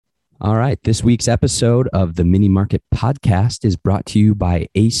All right. This week's episode of the Mini Market Podcast is brought to you by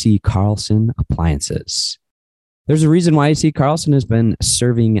AC Carlson Appliances. There's a reason why AC Carlson has been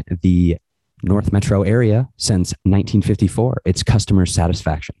serving the North Metro area since 1954. It's customer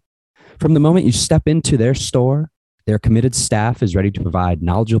satisfaction. From the moment you step into their store, their committed staff is ready to provide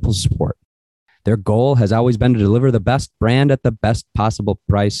knowledgeable support. Their goal has always been to deliver the best brand at the best possible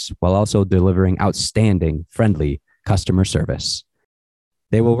price while also delivering outstanding, friendly customer service.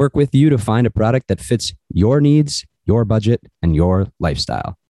 They will work with you to find a product that fits your needs, your budget, and your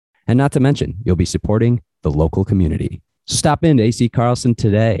lifestyle. And not to mention, you'll be supporting the local community. Stop into AC Carlson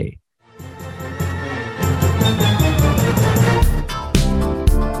today.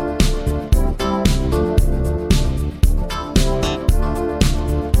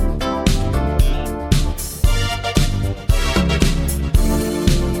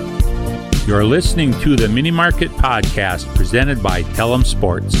 You're listening to the Mini Market Podcast presented by Tellem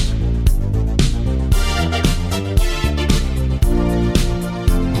Sports.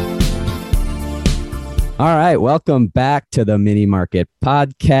 All right, welcome back to the Mini Market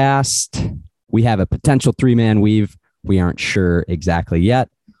Podcast. We have a potential three-man weave. We aren't sure exactly yet.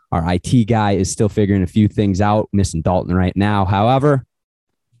 Our IT guy is still figuring a few things out, missing Dalton right now. However,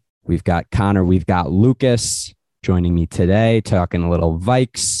 we've got Connor, we've got Lucas joining me today, talking a little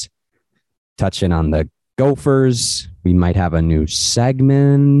Vikes, touching on the Gophers. We might have a new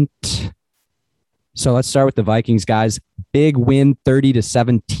segment. So let's start with the Vikings, guys. Big win,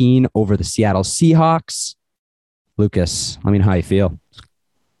 30-17 over the Seattle Seahawks. Lucas, let me know how you feel.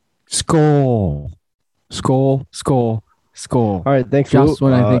 Skull. All right, thanks. Just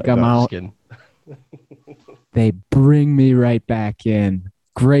when I think I'm out, they bring me right back in.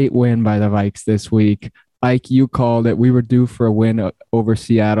 Great win by the Vikes this week. Ike, you called it. We were due for a win over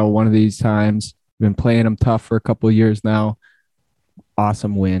Seattle one of these times. Been playing them tough for a couple of years now.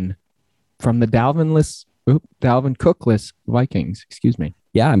 Awesome win from the Dalvin Cookless Vikings. Excuse me.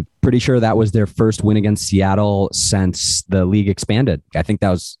 Yeah, I'm pretty sure that was their first win against Seattle since the league expanded. I think that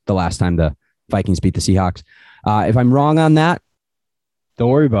was the last time the Vikings beat the Seahawks. If I'm wrong on that,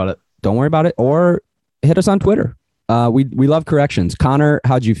 don't worry about it. Or hit us on Twitter. We love corrections. Connor,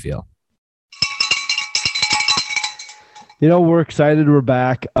 how'd you feel? We're excited. We're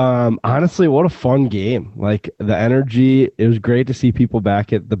back. Honestly, what a fun game. Like the energy, it was great to see people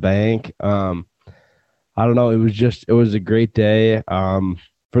back at the bank. I don't know. It was a great day.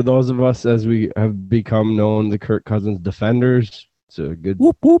 For those of us, as we have become known, the Kirk Cousins defenders, it's a good,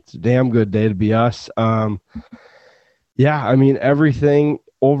 whoop, whoop. It's a damn good day to be us. Everything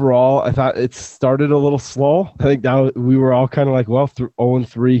overall, I thought it started a little slow. I think that we were all kind of like,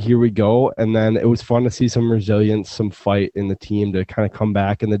 0-3, here we go. And then it was fun to see some resilience, some fight in the team to kind of come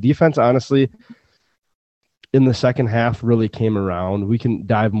back. And the defense, honestly, in the second half really came around. We can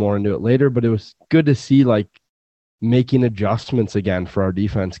dive more into it later, but it was good to see like making adjustments again for our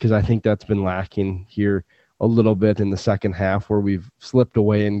defense, because I think that's been lacking here a little bit in the second half where we've slipped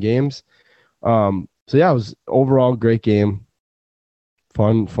away in games. It was overall a great game.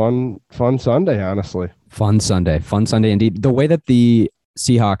 Fun Sunday, honestly. Fun Sunday indeed. The way that the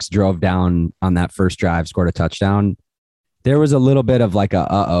Seahawks drove down on that first drive, scored a touchdown, there was a little bit of like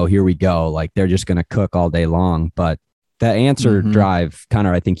here we go. Like they're just going to cook all day long. But the answer drive,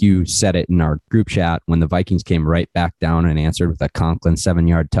 Connor, I think you said it in our group chat when the Vikings came right back down and answered with a Conklin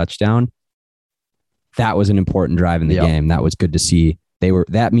 7-yard touchdown. That was an important drive in the game. That was good to see.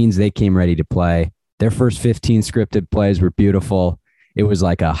 That means they came ready to play. Their first 15 scripted plays were beautiful. It was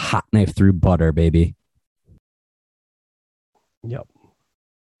like a hot knife through butter, baby. Yep.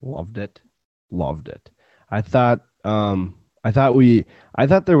 Loved it. I thought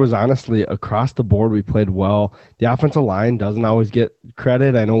there was honestly across the board, we played well. The offensive line doesn't always get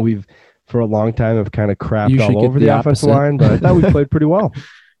credit. I know we've for a long time have kind of crapped all over the offensive line, but I thought we played pretty well.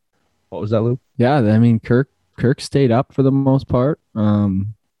 What was that, Lou? Yeah, I mean, Kirk stayed up for the most part.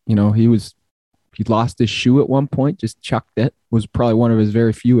 He lost his shoe at one point, just chucked it. Was probably one of his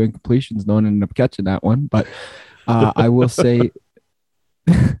very few incompletions. No one ended up catching that one. But I will say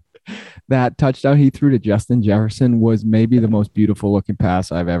that touchdown he threw to Justin Jefferson was maybe the most beautiful looking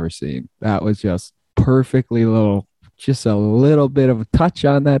pass I've ever seen. That was just perfectly just a little bit of a touch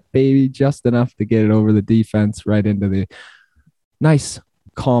on that baby, just enough to get it over the defense right into the nice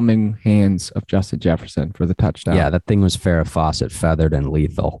calming hands of Justin Jefferson for the touchdown. Yeah, that thing was Farrah Fawcett, feathered and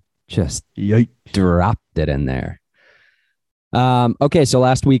lethal. Just dropped it in there. Okay, so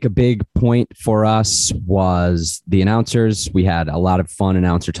last week, a big point for us was the announcers. We had a lot of fun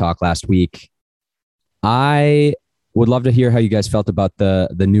announcer talk last week. I would love to hear how you guys felt about the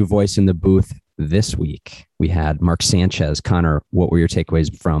new voice in the booth this week. We had Mark Sanchez. Connor, what were your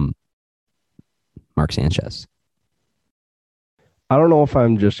takeaways from Mark Sanchez? I don't know if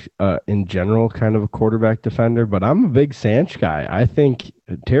I'm just in general kind of a quarterback defender, but I'm a big Sanch guy. I think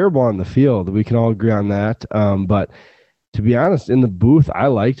terrible on the field. We can all agree on that. But to be honest, in the booth, I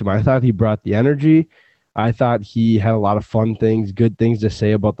liked him. I thought he brought the energy. I thought he had a lot of fun things, good things to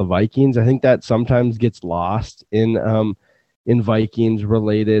say about the Vikings. I think that sometimes gets lost in Vikings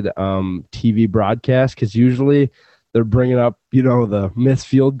related TV broadcasts, because usually they're bringing up, the missed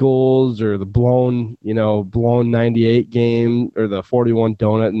field goals or the blown 98 game or the 41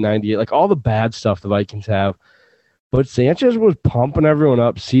 donut in 98, like all the bad stuff the Vikings have. But Sanchez was pumping everyone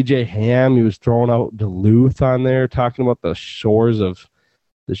up. CJ Ham, he was throwing out Duluth on there, talking about the shores of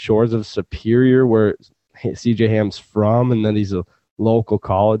Superior, where CJ Ham's from, and then he's a local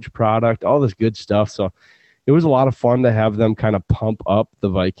college product, all this good stuff. So it was a lot of fun to have them kind of pump up the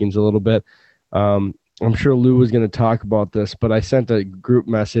Vikings a little bit. I'm sure Lou was going to talk about this, but I sent a group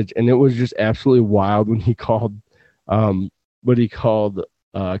message, and it was just absolutely wild when he called Kirk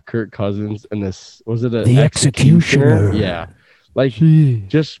Cousins, and this was it the executioner? Yeah. Like,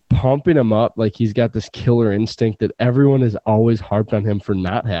 just pumping him up like he's got this killer instinct that everyone has always harped on him for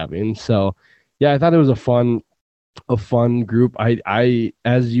not having. So, yeah, I thought it was a fun group. I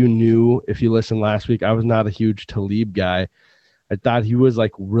as you knew, if you listened last week, I was not a huge Talib guy. I thought he was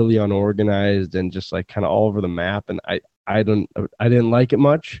like really unorganized and just like kind of all over the map, and I didn't like it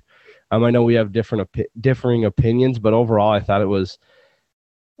much. I know we have differing opinions, but overall, I thought it was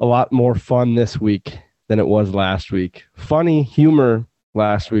a lot more fun this week than it was last week. Funny humor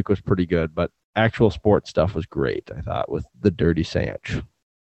last week was pretty good, but actual sports stuff was great, I thought, with the Dirty Sanch.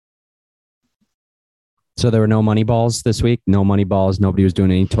 So there were no money balls this week? No money balls. Nobody was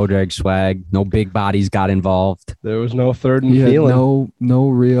doing any toe drag swag. No big bodies got involved. There was no third and feeling. No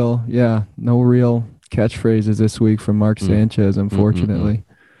real catchphrases this week from Mark Sanchez, unfortunately.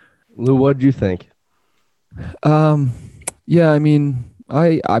 Lou, what did you think? Yeah, I mean,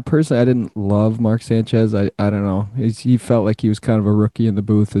 I personally, I didn't love Mark Sanchez. I don't know. He felt like he was kind of a rookie in the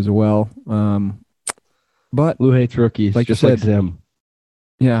booth as well. But Lou hates rookies, like just like him.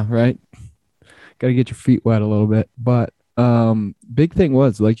 Yeah, right. Got to get your feet wet a little bit. But big thing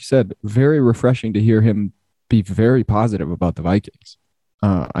was, like you said, very refreshing to hear him be very positive about the Vikings.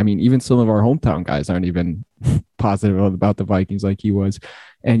 I mean, even some of our hometown guys aren't even positive about the Vikings like he was.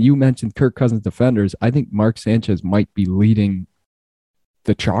 And you mentioned Kirk Cousins defenders. I think Mark Sanchez might be leading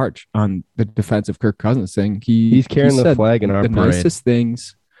the charge on the defense of Kirk Cousins, saying he's carrying the flag in our parade.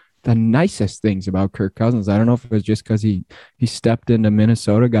 The nicest things about Kirk Cousins. I don't know if it was just because he stepped into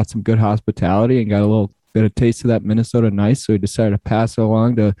Minnesota, got some good hospitality, and got a little bit of taste of that Minnesota nice, so he decided to pass it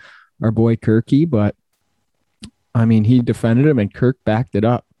along to our boy Kirky. But I mean, he defended him, and Kirk backed it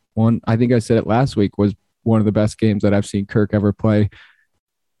up. I think I said it last week, was one of the best games that I've seen Kirk ever play.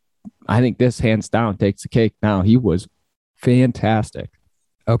 I think this hands down takes the cake. Now, he was fantastic.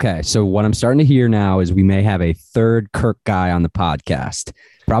 Okay, so what I'm starting to hear now is we may have a third Kirk guy on the podcast.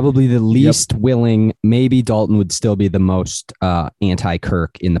 Probably the least willing. Maybe Dalton would still be the most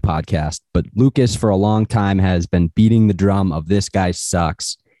anti-Kirk in the podcast. But Lucas, for a long time, has been beating the drum of this guy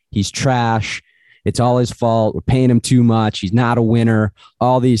sucks. He's trash. It's all his fault. We're paying him too much. He's not a winner.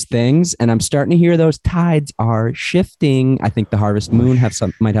 All these things. And I'm starting to hear those tides are shifting. I think the Harvest Moon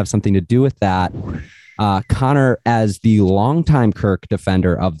might have something to do with that. Connor, as the longtime Kirk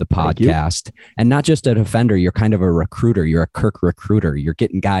defender of the podcast, and not just a defender, you're kind of a recruiter. You're a Kirk recruiter. You're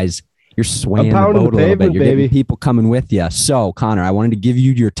getting guys, you're swaying the boat a little bit. You're getting people coming with you. So, Connor, I wanted to give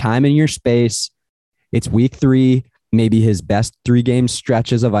you your time and your space. It's week 3, maybe his best 3-game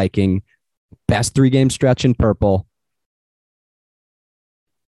stretch as a Viking, best 3-game stretch in purple.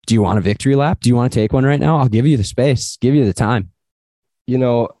 Do you want a victory lap? Do you want to take one right now? I'll give you the space, give you the time.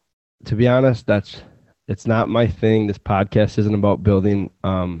 To be honest, it's not my thing. This podcast isn't about building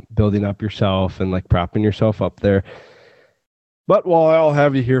up yourself and like propping yourself up there. But while I'll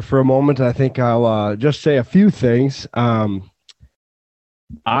have you here for a moment, I think I'll just say a few things. I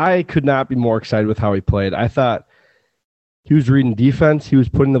could not be more excited with how he played. I thought he was reading defense. He was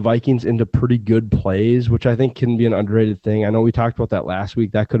putting the Vikings into pretty good plays, which I think can be an underrated thing. I know we talked about that last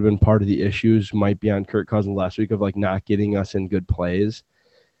week. That could have been part of the issues, might be on Kirk Cousins last week, of like not getting us in good plays.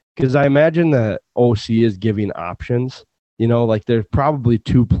 Because I imagine the OC is giving options. Like there's probably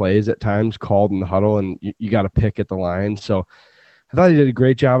 2 plays at times called in the huddle, and you got to pick at the line. So I thought he did a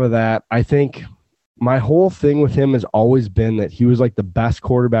great job of that. I think my whole thing with him has always been that he was like the best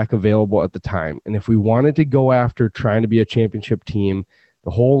quarterback available at the time. And if we wanted to go after trying to be a championship team,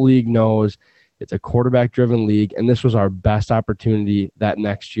 the whole league knows it's a quarterback-driven league, and this was our best opportunity that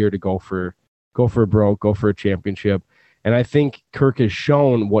next year to go for a championship. And I think Kirk has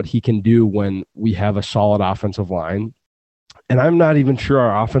shown what he can do when we have a solid offensive line. And I'm not even sure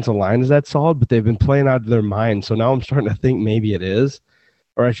our offensive line is that solid, but they've been playing out of their mind. So now I'm starting to think maybe it is,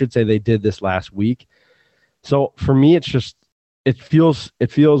 or I should say they did this last week. So for me, it's just, it feels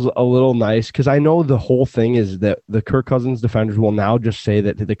a little nice because I know the whole thing is that the Kirk Cousins defenders will now just say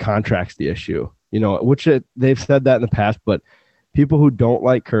that the contract's the issue, they've said that in the past, but people who don't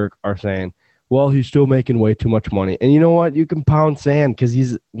like Kirk are saying, well, he's still making way too much money. And you know what? You can pound sand because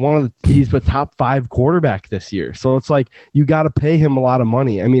he's the top 5 quarterback this year. So it's like you got to pay him a lot of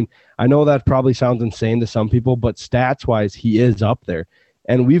money. I mean, I know that probably sounds insane to some people, but stats wise, he is up there.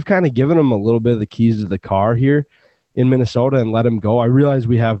 And we've kind of given him a little bit of the keys to the car here in Minnesota and let him go. I realize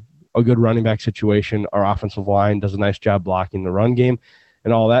we have a good running back situation. Our offensive line does a nice job blocking the run game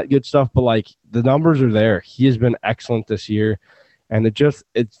and all that good stuff. But like the numbers are there. He has been excellent this year. And it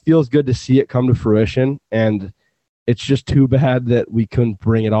feels good to see it come to fruition. And it's just too bad that we couldn't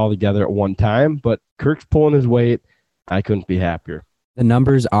bring it all together at one time. But Kirk's pulling his weight. I couldn't be happier. The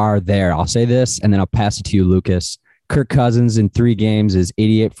numbers are there. I'll say this, and then I'll pass it to you, Lucas. Kirk Cousins in 3 games is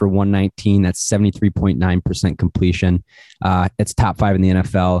 88 for 119. That's 73.9% completion. It's top 5 in the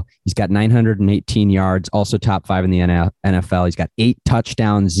NFL. He's got 918 yards, also top 5 in the NFL. He's got 8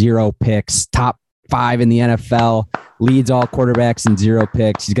 touchdowns, 0 picks, top 5 in the NFL. Leads all quarterbacks in 0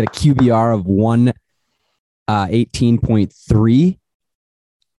 picks. He's got a QBR of 118.3.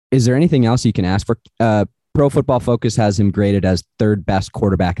 Is there anything else you can ask for? Pro Football Focus has him graded as 3rd best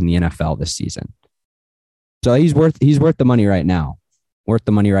quarterback in the NFL this season. So he's worth the money right now.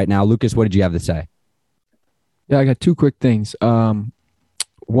 Lucas, what did you have to say? Yeah, I got 2 quick things.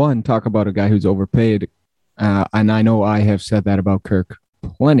 One, talk about a guy who's overpaid. And I know I have said that about Kirk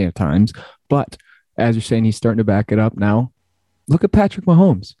plenty of times, but as you're saying, he's starting to back it up now. Look at Patrick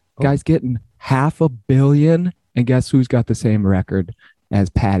Mahomes. Guy's getting $500 million, and guess who's got the same record as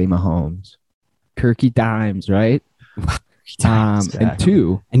Patty Mahomes? Kirky Dimes, right? And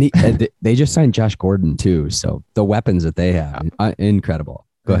 2, and they just signed Josh Gordon too. So the weapons that they have, incredible.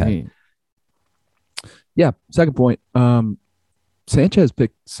 Go ahead. Yeah. Second point. Sanchez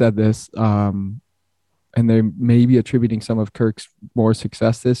said this, and they may be attributing some of Kirk's more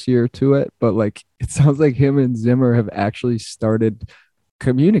success this year to it, but like it sounds like him and Zimmer have actually started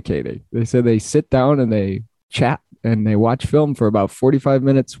communicating. They said they sit down and they chat and they watch film for about 45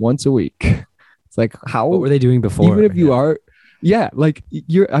 minutes once a week. It's like, what were they doing before? Even if you are, like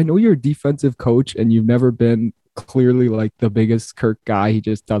I know you're a defensive coach and you've never been clearly like the biggest Kirk guy. He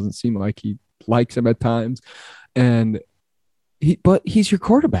just doesn't seem like he likes him at times, but he's your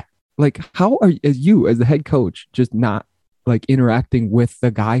quarterback. Like, how are you as the head coach just not like interacting with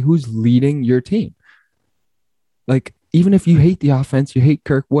the guy who's leading your team? Like, even if you hate the offense, you hate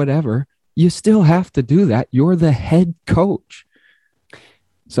Kirk, whatever, you still have to do that. You're the head coach.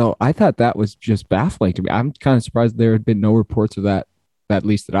 So I thought that was just baffling to me. I'm kind of surprised there had been no reports of that, at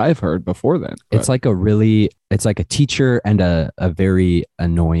least that I've heard before then. But it's like a teacher and a very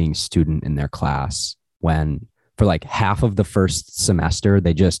annoying student in their class when for like half of the first semester,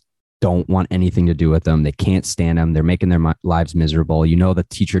 they just don't want anything to do with them. They can't stand them. They're making their lives miserable. The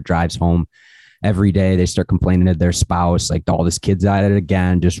teacher drives home every day. They start complaining to their spouse, like, all this kid's at it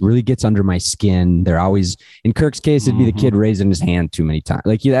again, just really gets under my skin. They're always, in Kirk's case, it'd be the kid raising his hand too many times.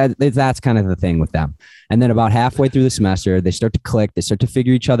 Like, that's kind of the thing with them. And then about halfway through the semester, they start to click. They start to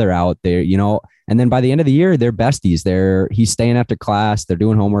figure each other out. And then by the end of the year, they're besties. He's staying after class. They're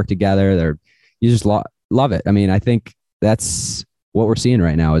doing homework together. You just love it. I mean, I think that's what we're seeing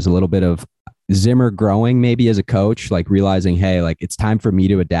right now is a little bit of Zimmer growing maybe as a coach, like realizing, hey, like it's time for me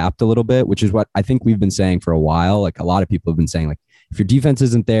to adapt a little bit, which is what I think we've been saying for a while. Like a lot of people have been saying, like, if your defense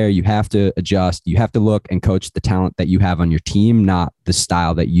isn't there, you have to adjust. You have to look and coach the talent that you have on your team, not the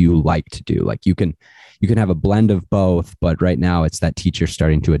style that you like to do. Like you can have a blend of both, but right now it's that teacher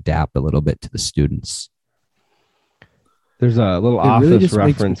starting to adapt a little bit to the students. There's a little office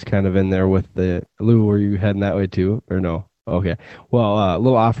reference kind of in there with the Lou. Were you heading that way too, or no? Okay. Well, a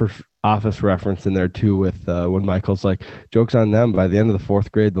little office reference in there too with when Michael's like, joke's on them. By the end of the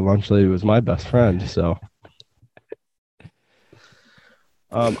 4th grade, the lunch lady was my best friend. So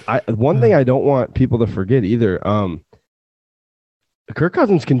one thing I don't want people to forget either, Kirk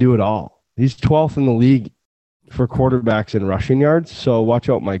Cousins can do it all. He's 12th in the league for quarterbacks in rushing yards. So watch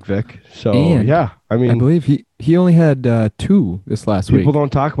out, Mike Vick. So I believe he only had 2 this last week. People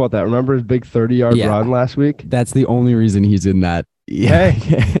don't talk about that. Remember his big 30-yard run last week? That's the only reason he's in that Hey,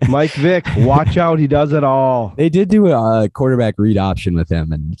 Mike Vick, watch out. He does it all. They did do a quarterback read option with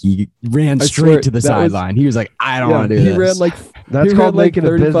him, and he ran straight to the sideline. He was like, I don't want to do this. He ran like That's called making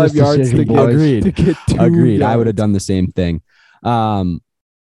a business yards decision, to boys. to get 2 Agreed. yards. I would have done the same thing. One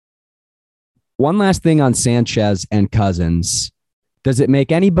last thing on Sanchez and Cousins. Does it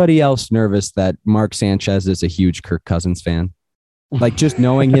make anybody else nervous that Mark Sanchez is a huge Kirk Cousins fan? Like, just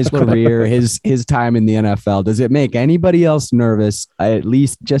knowing his career, his time in the NFL, does it make anybody else nervous, at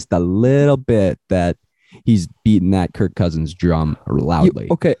least just a little bit, that he's beating that Kirk Cousins drum loudly?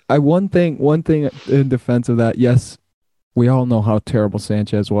 Okay, one thing in defense of that, yes, we all know how terrible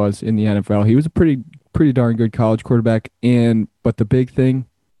Sanchez was in the NFL. He was a pretty darn good college quarterback, but the big thing,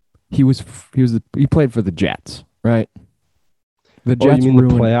 he played for the Jets, right? The Jets you mean the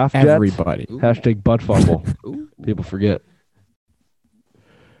ruined playoff Jets? everybody. Hashtag butt fumble. People forget.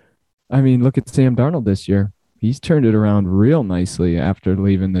 I mean, look at Sam Darnold this year. He's turned it around real nicely after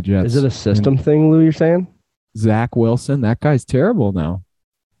leaving the Jets. Is it a system thing, Lou, you're saying? Zach Wilson, that guy's terrible now.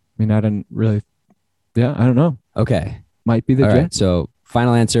 I mean, I don't know. Okay. Might be the All Jets. right, so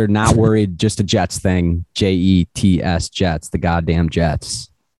final answer, not worried, just a Jets thing. Jets, Jets, the goddamn Jets.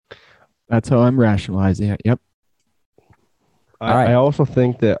 That's how I'm rationalizing it. Yep. I also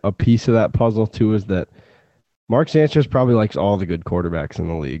think that a piece of that puzzle, too, is that Mark Sanchez probably likes all the good quarterbacks in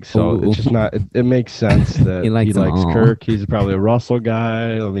the league. So it's just not, it makes sense that he likes Kirk. He's probably a Russell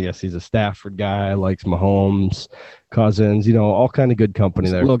guy. Let me guess, he's a Stafford guy, likes Mahomes, Cousins, all kind of good company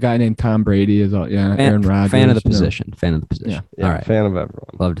there. A little guy named Tom Brady is Aaron Rodgers. Fan of the position. Yeah. All right. Fan of everyone.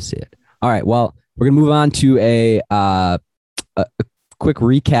 Love to see it. All right. Well, we're going to move on to a quick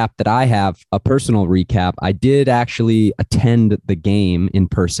recap that I have, a personal recap. I did actually attend the game in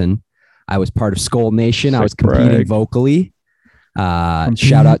person. I was part of Skull Nation. I was competing vocally.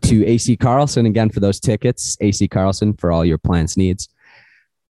 Shout out to AC Carlson again for those tickets. AC Carlson for all your appliance needs.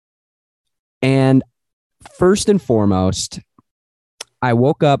 And first and foremost, I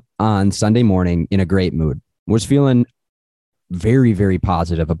woke up on Sunday morning in a great mood. Was feeling very, very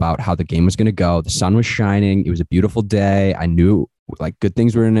positive about how the game was going to go. The sun was shining. It was a beautiful day. I knew like good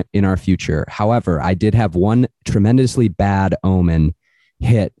things were in our future. However, I did have one tremendously bad omen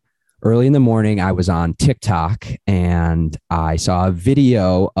hit. Early in the morning, I was on TikTok and I saw a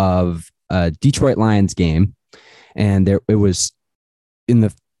video of a Detroit Lions game, and it was in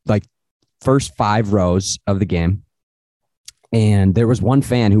the first 5 rows of the game, and there was one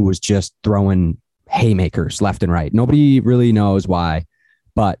fan who was just throwing haymakers left and right. Nobody really knows why,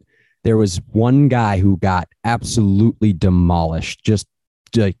 but there was one guy who got absolutely demolished, just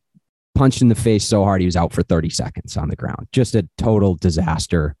like punched in the face so hard he was out for 30 seconds on the ground. Just a total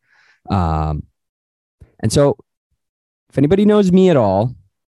disaster. And so if anybody knows me at all,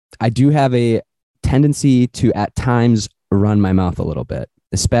 I do have a tendency to at times run my mouth a little bit,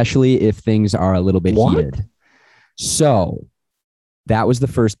 especially if things are a little bit heated. So that was the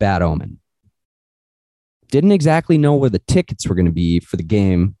first bad omen. Didn't exactly know where the tickets were going to be for the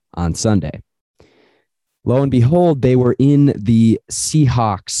game on Sunday. Lo and behold, they were in the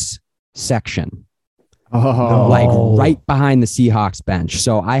Seahawks section. Like right behind the Seahawks bench.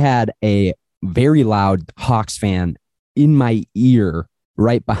 So I had a very loud Hawks fan in my ear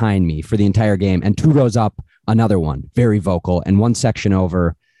right behind me for the entire game, and 2 rows up, another one, very vocal, and one section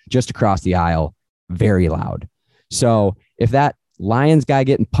over just across the aisle, very loud. So if that Lions guy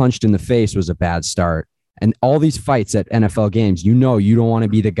getting punched in the face was a bad start, and all these fights at NFL games, you don't want to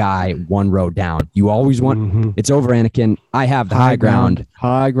be the guy 1 row down. You always want, It's over, Anakin. I have the high ground.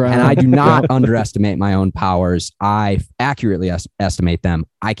 High ground. And I do not underestimate my own powers. I accurately estimate them.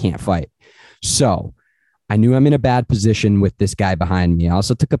 I can't fight. So I knew I'm in a bad position with this guy behind me. I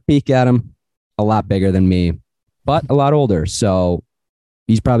also took a peek at him, a lot bigger than me, but a lot older. So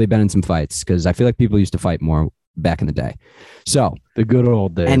he's probably been in some fights, because I feel like people used to fight more back in the day. So the good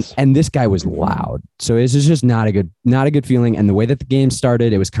old days. And this guy was loud. So it's just not a good feeling. And the way that the game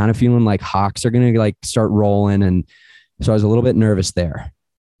started, it was kind of feeling like Hawks are going to start rolling. And so I was a little bit nervous there.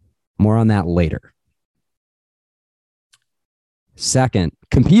 More on that later. Second,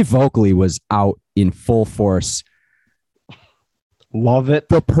 Compete Vocally was out in full force. Love it.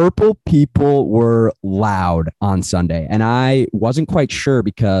 The purple people were loud on Sunday. And I wasn't quite sure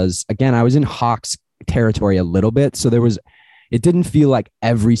because, again, I was in Hawks territory a little bit. So it didn't feel like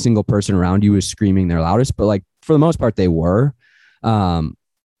every single person around you was screaming their loudest, but for the most part they were. And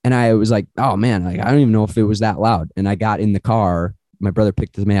I was like, oh man, I don't even know if it was that loud. And I got in the car. My brother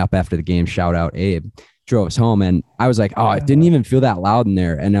picked me up after the game. Shout out Abe. Drove us home. And I was like, oh, it didn't even feel that loud in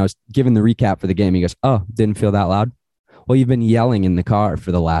there. And I was giving the recap for the game. He goes, oh, didn't feel that loud. Well, you've been yelling in the car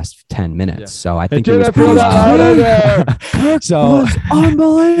for the last 10 minutes. Yeah. So I think it was Feel pretty that loud in loud. there. So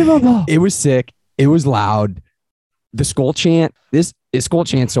Unbelievable. it was sick. It was loud. The skull chant, this skull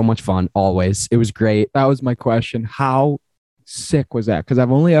chant's so much fun always. It was great. That was my question. How sick was that? Because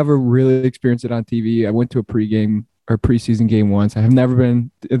I've only ever really experienced it on TV. I went to a pregame or preseason game once. I have never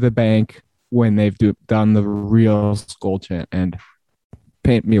been to the bank when they've done the real skull chant. And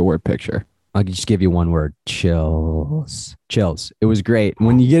paint me a word picture. I'll just give you one word: chills. Chills. It was great.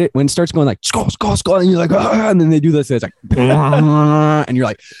 When you get it, when it starts going like skull, skull, skull, and you're like, ah, and then they do this, it's like, and you're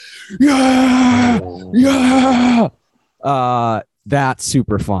like, yeah, yeah. That's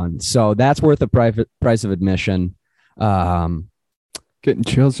super fun. So that's worth the price of admission. Getting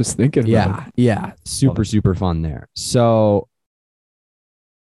chills just thinking about it. Yeah. Super fun there. So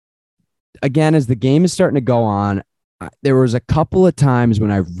again, as the game is starting to go on, there was a couple of times when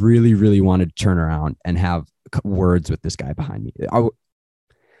I really, really wanted to turn around and have words with this guy behind me.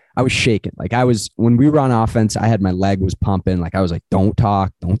 I was shaking. Like when we were on offense, my leg was pumping. Like I was like, don't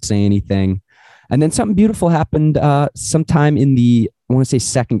talk, don't say anything. And then something beautiful happened sometime in I want to say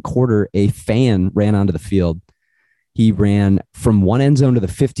second quarter. A fan ran onto the field. He ran from one end zone to the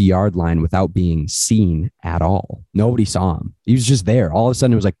 50-yard line without being seen at all. Nobody saw him. He was just there. All of a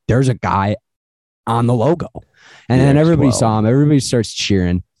sudden, it was like, there's a guy on the logo. And then everybody saw him. Everybody starts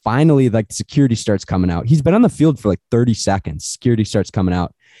cheering. Finally, like security starts coming out. He's been on the field for like 30 seconds. Security starts coming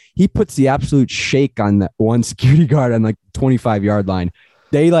out. He puts the absolute shake on the one security guard on like 25-yard line.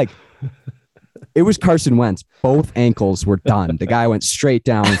 It was Carson Wentz. Both ankles were done. The guy went straight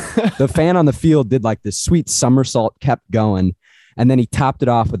down. The fan on the field did like this sweet somersault, kept going. And then he topped it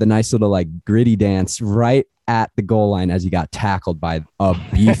off with a nice little like gritty dance right at the goal line as he got tackled by a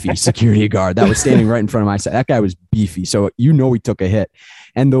beefy security guard that was standing right in front of my side. That guy was beefy. So he took a hit.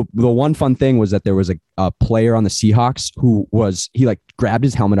 And the one fun thing was that there was a player on the Seahawks he like grabbed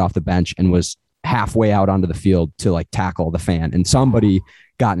his helmet off the bench and was halfway out onto the field to like tackle the fan. And somebody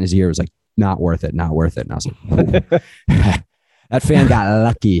got in his ear, was like, not worth it. And I was like, that fan got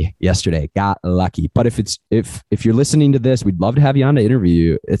lucky yesterday. Got lucky. But if you're listening to this, we'd love to have you on to interview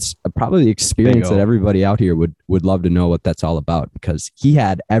you. It's probably the experience that everybody out here would love to know what that's all about, because he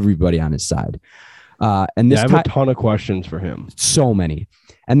had everybody on his side. And this I have a ton of questions for him. So many.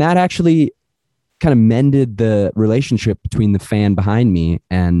 And that actually kind of mended the relationship between the fan behind me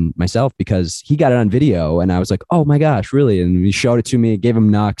and myself, because he got it on video and I was like, oh my gosh, really? And he showed it to me, gave him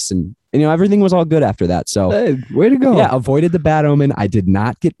knucks, and everything was all good after that. So hey, way to go. Yeah, avoided the bad omen. I did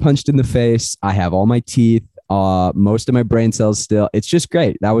not get punched in the face. I have all my teeth, most of my brain cells still. It's just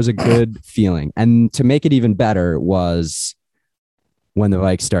great. That was a good feeling. And to make it even better was when the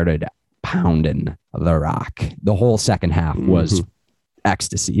Vikes started pounding the rock. The whole second half was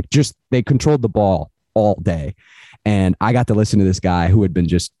ecstasy. Just they controlled the ball all day. And I got to listen to this guy who had been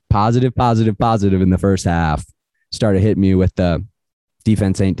just positive in the first half, started hitting me with the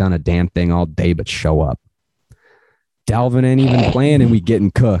defense ain't done a damn thing all day but show up. Dalvin ain't even playing and we getting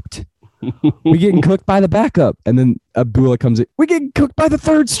cooked. We getting cooked by the backup. And then Abdullah comes in. We getting cooked by the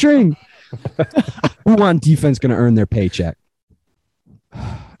third string. Who on defense going to earn their paycheck?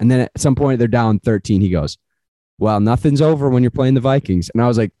 And then at some point they're down 13. He goes, well, nothing's over when you're playing the Vikings. And I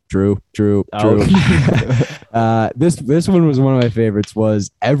was like, true. This one was one of my favorites.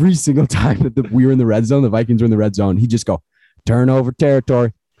 Was every single time that we were in the red zone, the Vikings were in the red zone, he'd just go, turnover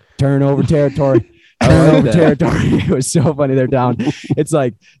territory. It was so funny. They're down. It's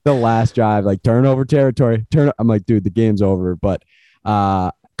like the last drive, like turnover territory. I'm like, dude, the game's over. But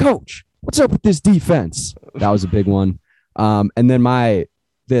coach, what's up with this defense? That was a big one. And then there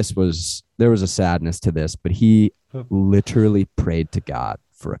was a sadness to this, but he literally prayed to God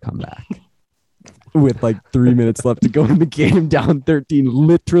for a comeback with like 3 minutes left to go in the game, down 13,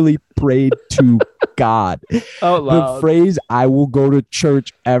 literally prayed to God. Out loud. The phrase, I will go to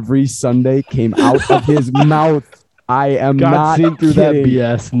church every Sunday, came out of his mouth. I am not seen through kidding. that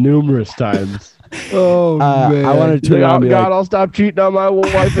BS numerous times. Oh, man. I wanted to turn around and be God, like, I'll stop cheating on my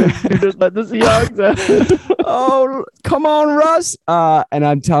wife and you just let the Seahawks. oh, come on, Russ. And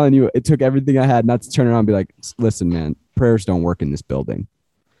I'm telling you, it took everything I had not to turn around and be like, listen, man, prayers don't work in this building.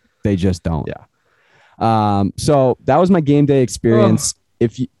 They just don't. Yeah. So that was my game day experience.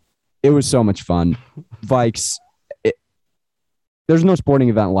 It was so much fun. Vikes, there's no sporting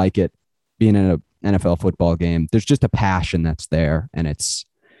event like it, being in an NFL football game. There's just a passion that's there, and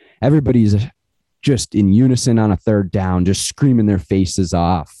everybody's just in unison on a third down, just screaming their faces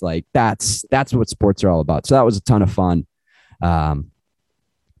off. Like that's what sports are all about. So that was a ton of fun. That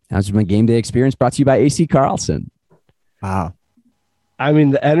was my game day experience, brought to you by AC Carlson. Wow. I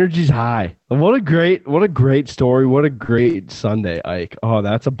mean, the energy's high. What a great story. What a great Sunday, Ike. Oh,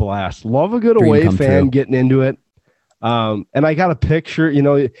 that's a blast. Love a good Dream away come fan true. getting into it. And I got a picture,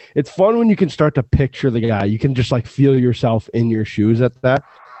 it's fun when you can start to picture the guy. You can just like feel yourself in your shoes at that.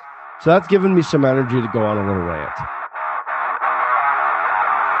 So that's given me some energy to go on a little rant.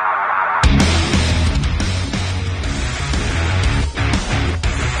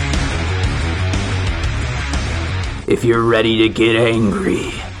 If you're ready to get angry,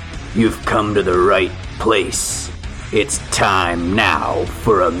 you've come to the right place. It's time now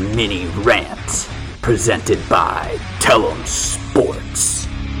for a mini rant presented by Tell 'em Sports.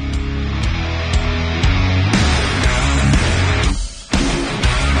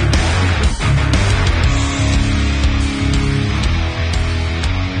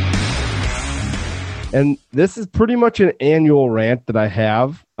 And this is pretty much an annual rant that I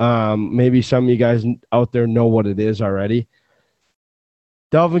have. Maybe some of you guys out there know what it is already.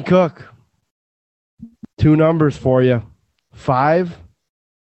 Dalvin Cook, 2 numbers for you, 5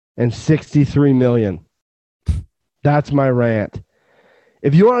 and 63 million. That's my rant.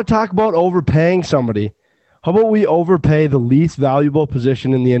 If you want to talk about overpaying somebody, how about we overpay the least valuable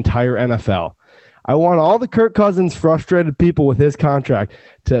position in the entire NFL? I want all the Kirk Cousins frustrated people with his contract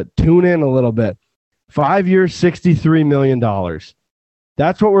to tune in a little bit. 5 years, $63 million.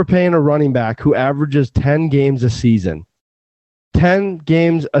 That's what we're paying a running back who averages 10 games a season. 10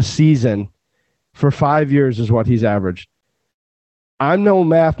 games a season for 5 years is what he's averaged. I'm no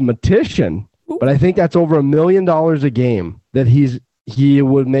mathematician, but I think that's over $1 million a game that he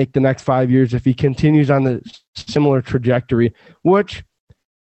would make the next 5 years if he continues on the similar trajectory, which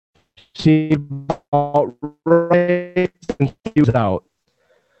seems about right since he was out.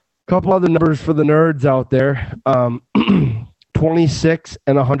 Couple other numbers for the nerds out there. 26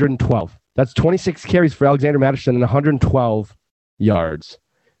 and 112. That's 26 carries for Alexander Mattison and 112 yards.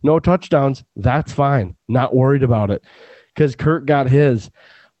 No touchdowns. That's fine. Not worried about it because Kirk got his.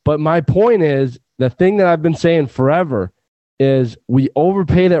 But my point is, the thing that I've been saying forever is we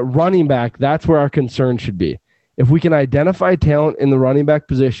overpaid at running back. That's where our concern should be. If we can identify talent in the running back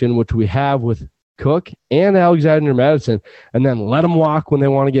position, which we have with Cook and Alexander Mattison, and then let them walk when they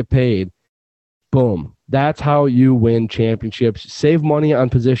want to get paid. Boom. That's how you win championships. Save money on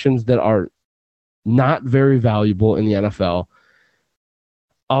positions that are not very valuable in the NFL.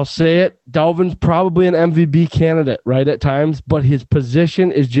 I'll say it. Dalvin's probably an MVP candidate, right, at times, but his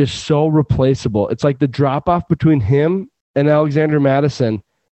position is just so replaceable. It's like the drop-off between him and Alexander Mattison.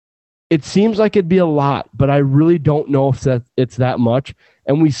 It seems like it'd be a lot, but I really don't know if it's that much.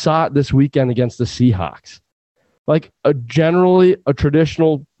 And we saw it this weekend against the Seahawks. Like generally a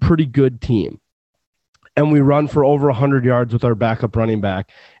traditional, pretty good team. And we run for over 100 yards with our backup running back.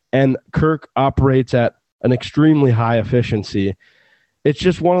 And Kirk operates at an extremely high efficiency. It's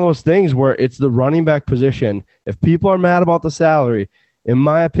just one of those things where it's the running back position. If people are mad about the salary, in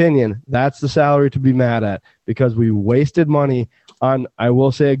my opinion, that's the salary to be mad at because we wasted money on, I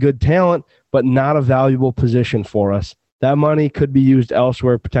will say, a good talent, but not a valuable position for us. That money could be used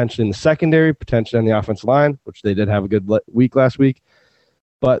elsewhere, potentially in the secondary, potentially on the offensive line, which they did have a good week last week.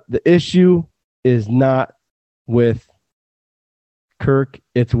 But the issue is not with Kirk,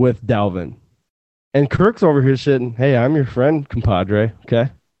 it's with Dalvin. And Kirk's over here sitting, hey, I'm your friend, compadre, okay?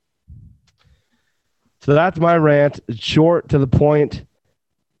 So that's my rant. It's short, to the point.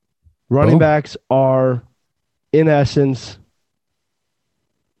 Running backs are, in essence,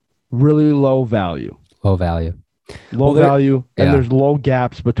 really low value. Low value. Low value, and there's low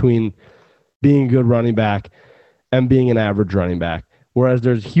gaps between being a good running back and being an average running back. Whereas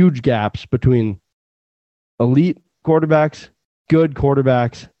there's huge gaps between elite quarterbacks, good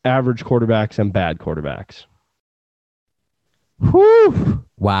quarterbacks, average quarterbacks, and bad quarterbacks. Whew.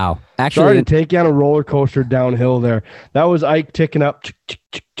 Wow. Actually, sorry to take you on a roller coaster downhill there. That was Ike ticking up.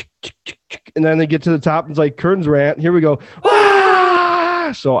 And then they get to the top and it's like Curtin's rant. Here we go.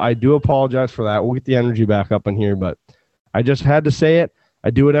 So I do apologize for that. We'll get the energy back up in here, but I just had to say it. I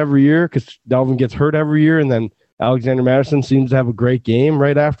do it every year because Dalvin gets hurt every year, and then Alexander Mattison seems to have a great game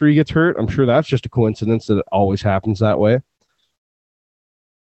right after he gets hurt. I'm sure that's just a coincidence that it always happens that way.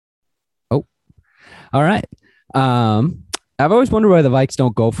 Oh, all right. I've always wondered why the Vikes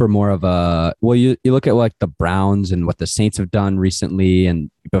don't go for more of a, well, you look at like the Browns and what the Saints have done recently, and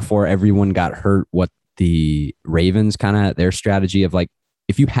before everyone got hurt, what the Ravens kind of their strategy of like,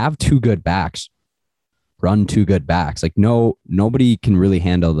 if you have 2 good backs, run 2 good backs. Like nobody can really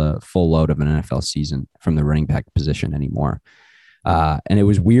handle the full load of an NFL season from the running back position anymore. And it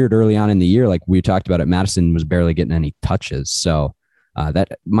was weird early on in the year. Like we talked about it, Madison was barely getting any touches. So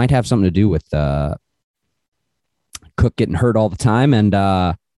that might have something to do with Cook getting hurt all the time. And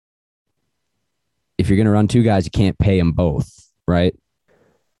if you're going to run two guys, you can't pay them both, right?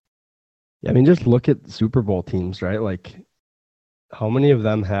 Yeah, I mean, just look at Super Bowl teams, right? Like, how many of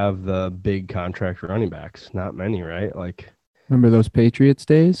them have the big contract running backs? Not many, right? Like, remember those Patriots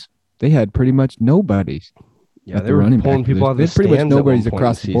days? They had pretty much nobody. Yeah, they were pulling people out of the stands. Pretty much nobody's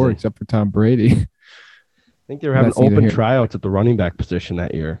across the board except for Tom Brady. I think they were having open tryouts at the running back position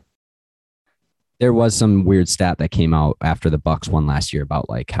that year. There was some weird stat that came out after the Bucs won last year about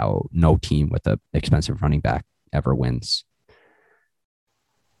like how no team with an expensive running back ever wins.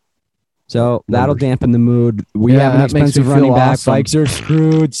 So that'll dampen the mood. We have an expensive running back. Awesome. Vikes are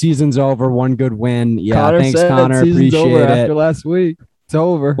screwed. Season's over. One good win. Yeah, thanks, Connor. Appreciate over it. After last week, it's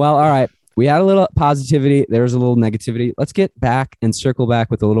over. Well, all right. We had a little positivity. There was a little negativity. Let's get back and circle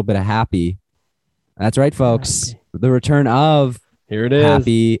back with a little bit of happy. That's right, folks. The return of here it is.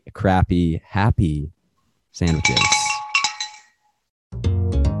 Happy, crappy, happy sandwiches.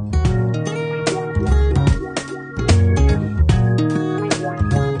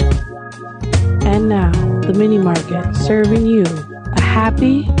 And now, the mini market serving you a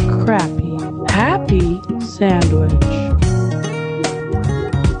happy, crappy, happy sandwich.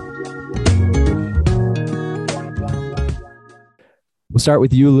 We'll start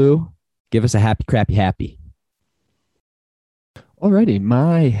with you, Lou. Give us a happy, crappy, happy. Alrighty,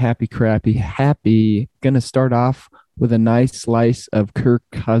 my happy, crappy, happy. Gonna start off with a nice slice of Kirk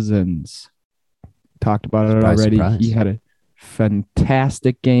Cousins. Talked about it already. Surprise. He had a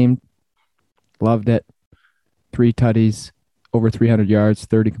fantastic game. Loved it. 3 tutties, over 300 yards,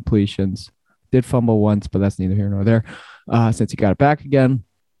 30 completions. Did fumble once, but that's neither here nor there. Since he got it back again.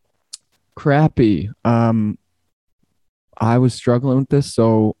 Crappy. I was struggling with this,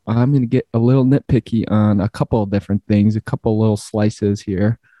 so I'm going to get a little nitpicky on a couple of different things, a couple little slices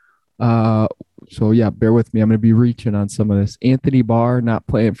here. So, yeah, bear with me. I'm going to be reaching on some of this. Anthony Barr not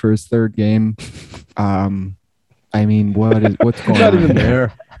playing for his 3rd game. I mean, what's going on? Not even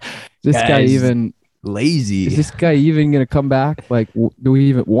there. Is this guy even lazy? Is this guy even going to come back? Like, do we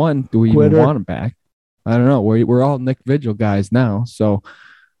even want him back? I don't know. We're all Nick Vigil guys now. So,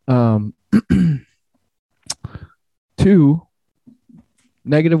 2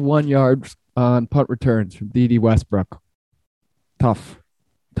 -1 yards on punt returns from D.D. Westbrook. Tough.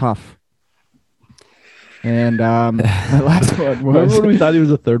 And my last one was... Remember when we thought he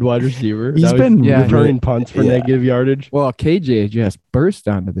was a 3rd wide receiver? He's been returning punts for negative yardage. Well, KJ just burst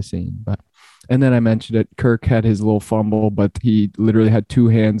onto the scene. And then I mentioned it. Kirk had his little fumble, but he literally had 2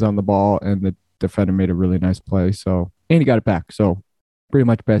 hands on the ball, and the defender made a really nice play. And he got it back. So pretty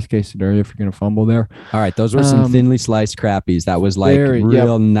much best case scenario if you're going to fumble there. All right. Those were some thinly sliced crappies. That was like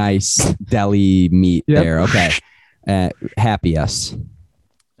real nice deli meat there. Okay. Happy us.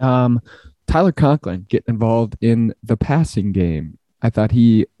 Tyler Conklin getting involved in the passing game. I thought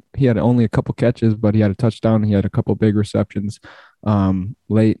he had only a couple catches, but he had a touchdown. He had a couple big receptions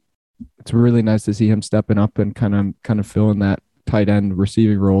late. It's really nice to see him stepping up and kind of filling that tight end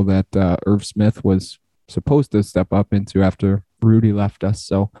receiving role that Irv Smith was supposed to step up into after Rudy left us.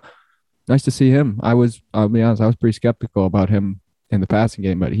 So nice to see him. I'll be honest, I was pretty skeptical about him in the passing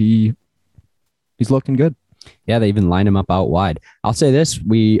game, but he's looking good. Yeah, they even line him up out wide. I'll say this.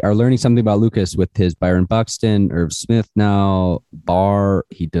 We are learning something about Lucas with his Byron Buxton, Irv Smith now, Barr.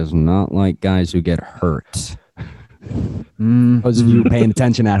 He does not like guys who get hurt. Those of you paying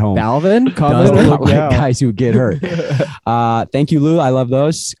attention at home. Dalvin? Does not like guys who get hurt. Thank you, Lou. I love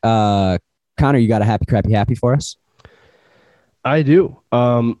those. Connor, you got a happy, crappy, happy for us? I do.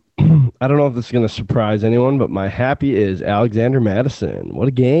 I don't know if this is going to surprise anyone, but my happy is Alexander Madison. What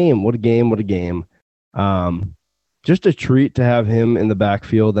a game. Just a treat to have him in the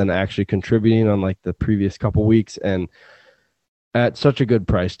backfield and actually contributing on like the previous couple weeks and at such a good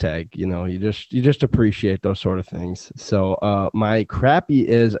price tag. You just appreciate those sort of things. So my crappy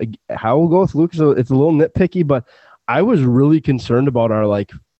is how we'll go with Lucas. It's a little nitpicky, but I was really concerned about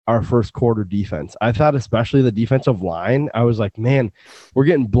our first quarter defense. I thought especially the defensive line, I was like, man, we're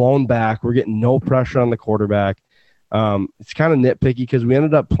getting blown back. We're getting no pressure on the quarterback. It's kind of nitpicky because we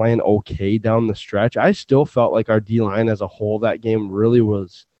ended up playing okay down the stretch. I still felt like our D-line as a whole that game really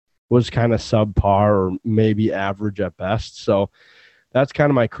was kind of subpar or maybe average at best. So that's kind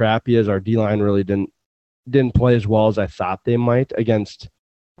of my crappy is our D-line really didn't play as well as I thought they might against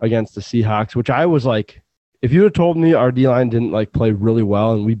the Seahawks, which I was like, if you had told me our D-line didn't play really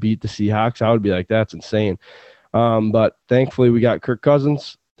well and we beat the Seahawks, I would be like, that's insane. But thankfully we got Kirk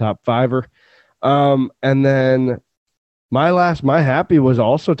Cousins, top 5er. And then my happy was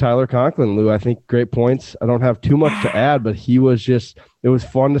also Tyler Conklin, Lou. I think great points. I don't have too much to add, but it was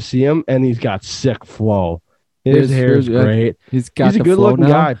fun to see him, and he's got sick flow. His hair is great. He's a good-looking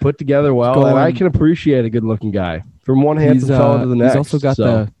guy, put together well, and I can appreciate a good-looking guy. From one handsome fella to the next. He's also got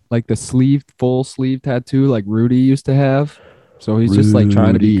the full sleeve tattoo like Rudy used to have. So he's just like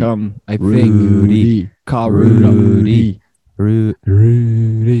trying to become, I think, Rudy.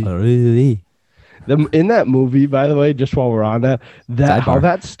 In that movie, by the way, just while we're on that how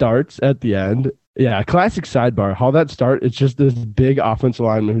that starts at the end. Yeah, classic sidebar. How that starts, it's just this big offensive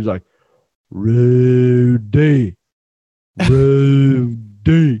lineman who's like, Rudy. And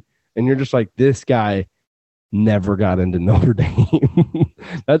you're just like, this guy never got into Notre Dame.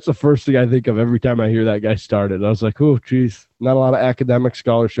 That's the first thing I think of every time I hear that guy started. I was like, oh, geez, not a lot of academic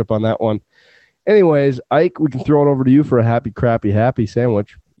scholarship on that one. Anyways, Ike, we can throw it over to you for a happy, crappy, happy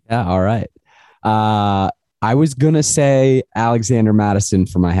sandwich. Yeah, all right. I was going to say Alexander Madison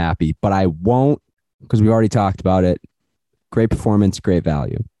for my happy, but I won't because we already talked about it. Great performance, great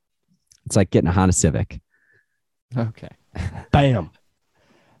value. It's like getting a Honda Civic. Okay. Bam.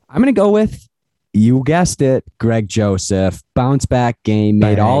 I'm going to go with, you guessed it, Greg Joseph. Bounce back game,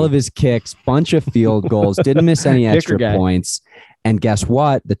 made all of his kicks, bunch of field goals, didn't miss any extra points. And guess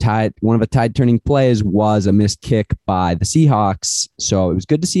what? One of the tide turning plays was a missed kick by the Seahawks. So it was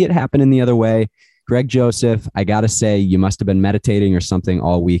good to see it happen in the other way. Greg Joseph, I got to say, you must have been meditating or something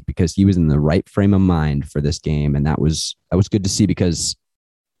all week because he was in the right frame of mind for this game. And that was good to see because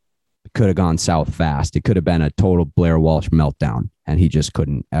it could have gone south fast. It could have been a total Blair Walsh meltdown, and he just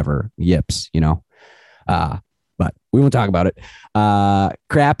couldn't ever yips, but we won't talk about it.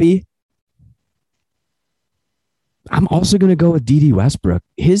 Crappy. I'm also going to go with D.D. Westbrook.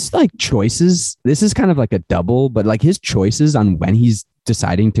 His choices, this is kind of like a double, but his choices on when he's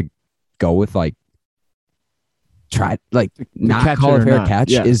deciding to go with not call a fair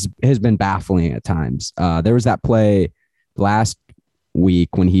catch has been baffling at times. There was that play last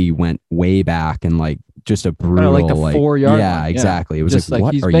week when he went way back and just a brutal the 4-yard line. Exactly. It was just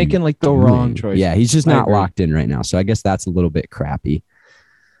what he's are making you the doing? wrong choice. Yeah, he's just not locked in right now. So I guess that's a little bit crappy.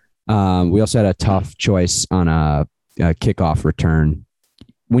 We also had a tough choice on a kickoff return.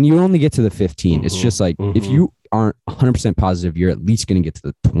 When you only get to the 15, it's just if you aren't 100% positive you're at least going to get to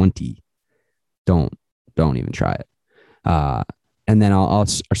the 20, don't even try it. And then I'll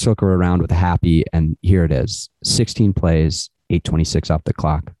circle around with a happy, and here it is. 16 plays, 8:26 off the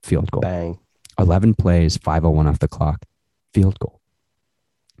clock, field goal. Bang. 11 plays, 5:01 off the clock, field goal.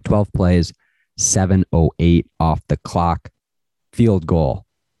 12 plays, 7:08 off the clock, field goal.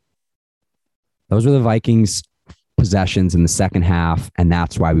 Those were the Vikings' possessions in the second half, and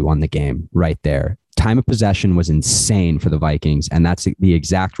that's why we won the game right there. Time of possession was insane for the Vikings, and that's the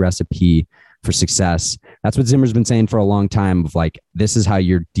exact recipe for success. That's what Zimmer's been saying for a long time of this is how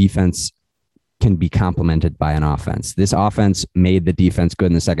your defense can be complemented by an offense. This offense made the defense good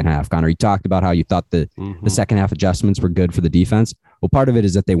in the second half. Connor, you talked about how you thought the second half adjustments were good for the defense. Well, part of it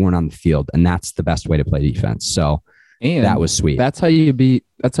is that they weren't on the field, and that's the best way to play defense. So that was sweet. That's how you beat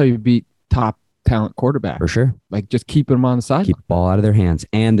top talent quarterback. For sure. Just keeping them on the side. Keep the ball out of their hands.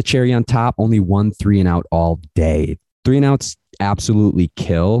 And the cherry on top, only 1 3-and-out all day. 3-and-outs absolutely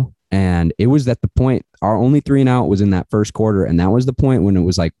kill. And it was at the point, our only 3-and-out was in that first quarter. And that was the point when it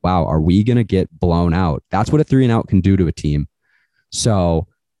was wow, are we going to get blown out? That's what a 3-and-out can do to a team. So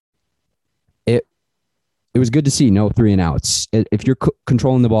it was good to see no 3-and-outs. If you're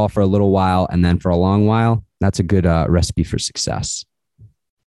controlling the ball for a little while and then for a long while, that's a good recipe for success.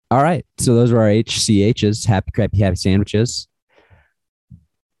 All right. So those were our HCHs, happy, crappy, happy sandwiches.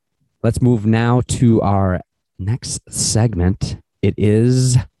 Let's move now to our next segment. It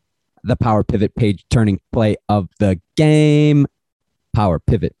is the power pivot page turning play of the game. Power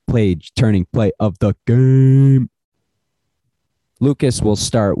pivot page turning play of the game. Lucas, we'll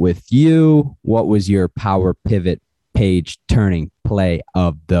start with you. What was your power pivot page turning play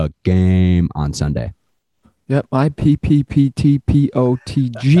of the game on Sunday? Yep, my PPPTPOTG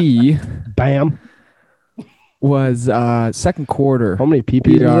Bam was second quarter. How many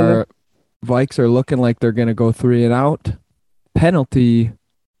PPs are there? Vikes are looking like they're going to go 3-and-out. Penalty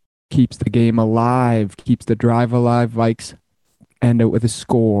keeps the game alive, keeps the drive alive. Vikes end it with a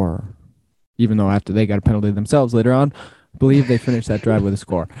score, even though after they got a penalty themselves later on. I believe they finished that drive with a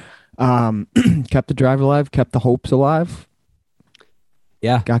score. Kept the drive alive, kept the hopes alive.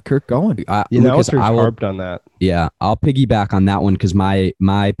 Yeah, got Kirk going. Lucas, I harped on that. Yeah, I'll piggyback on that one because my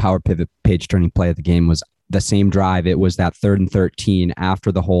power pivot page turning play of the game was the same drive. It was that 3rd and 13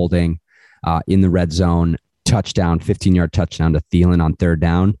 after the holding in the red zone, touchdown, 15-yard touchdown to Thielen on 3rd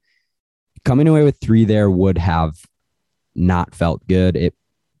down. Coming away with 3 there would have not felt good. It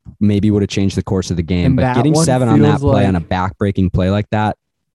maybe would have changed the course of the game, but getting 7 on that play, on a back-breaking play like that,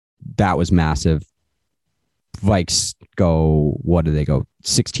 that was massive Vikes go, what do they go?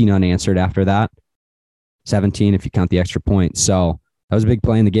 16 unanswered after that. 17 if you count the extra point. So that was a big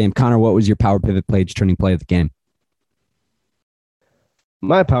play in the game. Connor, what was your power pivot page turning play of the game?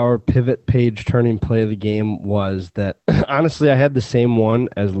 My power pivot page turning play of the game was that, honestly, I had the same one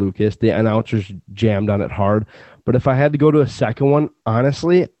as Lucas. The announcers jammed on it hard. But if I had to go to a second one,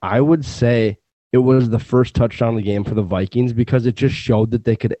 honestly, I would say it was the first touchdown of the game for the Vikings because it just showed that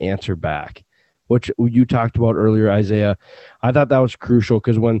they could answer back, which you talked about earlier, Isaiah. I thought that was crucial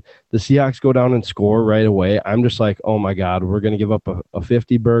because when the Seahawks go down and score right away, I'm just like, oh, my God, we're going to give up a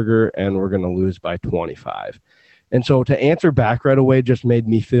 50 burger and we're going to lose by 25. And so to answer back right away just made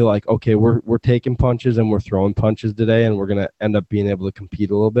me feel like, okay, we're taking punches and we're throwing punches today, and we're going to end up being able to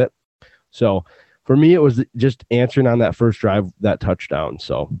compete a little bit. So for me, it was just answering on that first drive, that touchdown.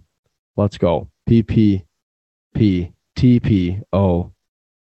 So let's go. PPP TPO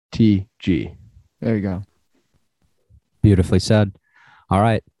TG. There you go. Beautifully said. All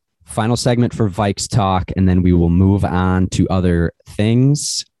right. Final segment for Vikes Talk, and then we will move on to other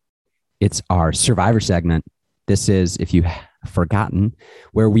things. It's our Survivor segment. This is, if you've forgotten,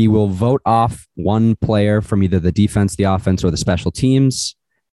 where we will vote off one player from either the defense, the offense, or the special teams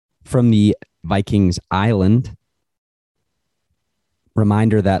from the Vikings island.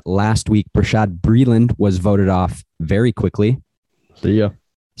 Reminder that last week, Brashad Breeland was voted off very quickly. See ya.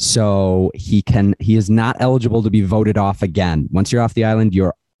 So he is not eligible to be voted off again. Once you're off the island,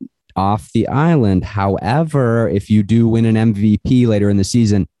 you're off the island. However, if you do win an MVP later in the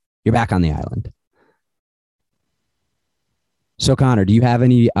season, you're back on the island. So, Connor, do you have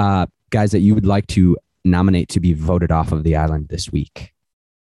any guys that you would like to nominate to be voted off of the island this week?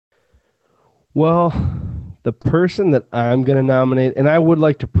 Well, the person that I'm going to nominate, and I would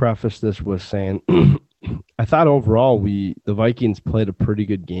like to preface this with saying, I thought overall the Vikings played a pretty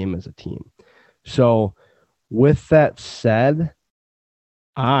good game as a team. So, with that said,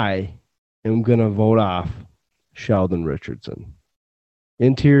 I am going to vote off Sheldon Richardson.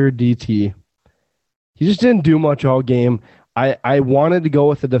 Interior DT. He just didn't do much all game. I wanted to go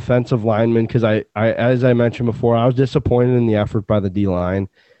with the defensive lineman because I as I mentioned before, I was disappointed in the effort by the D-line.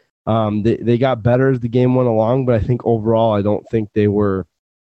 They got better as the game went along, but I think overall I don't think they were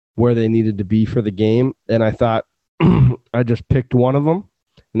where they needed to be for the game. And I thought I just picked one of them,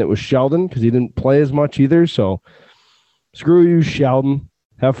 and it was Sheldon because he didn't play as much either. So screw you, Sheldon.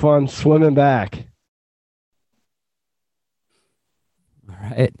 Have fun swimming back. All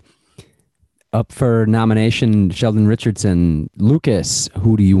right. Up for nomination, Sheldon Richardson. Lucas,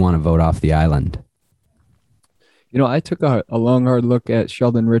 who do you want to vote off the island? You know, I took a long, hard look at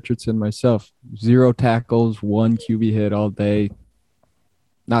Sheldon Richardson myself. 0 tackles, 1 QB hit all day.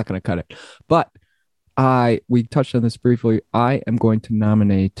 Not going to cut it. But we touched on this briefly. I am going to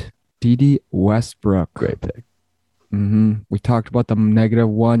nominate Dede Westbrook. Great pick. We talked about the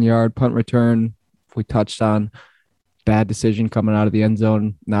 -1 yard punt return. We touched on bad decision coming out of the end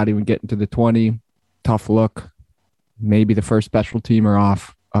zone, not even getting to the 20. Tough look. Maybe the first special teamer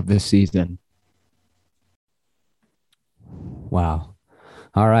off of this season. Wow.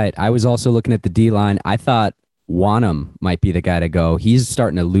 All right. I was also looking at the D-line. I thought Wanham might be the guy to go. He's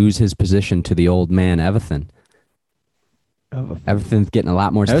starting to lose his position to the old man, Everton. Everton's getting a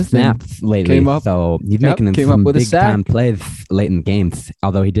lot more snaps lately. So he's making some big-time plays late in the game,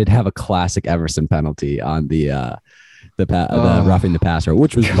 although he did have a classic Everson penalty on the roughing the passer,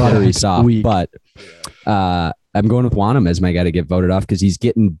 which was buttery soft. But I'm going with Wanham as my guy to get voted off because he's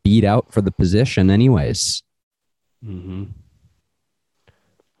getting beat out for the position anyways. Mm-hmm.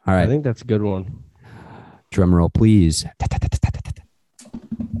 All right. I think that's a good one. Drum roll, please.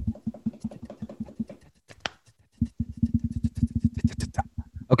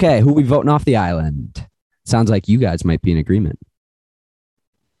 Okay, who we voting off the island? Sounds like you guys might be in agreement.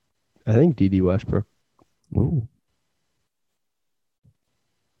 I think Dede Westbrook. Ooh.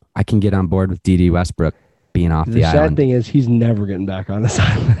 I can get on board with Dede Westbrook being off the island. The sad thing is he's never getting back on this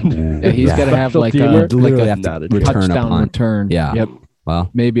island. Yeah, he's got to have like a touchdown return. Yeah. Yep.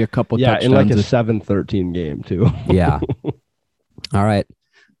 Well, maybe a couple touchdowns. In like a 7-13 game too. Yeah. All right.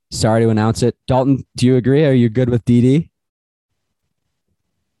 Sorry to announce it. Dalton, do you agree? Are you good with Dede?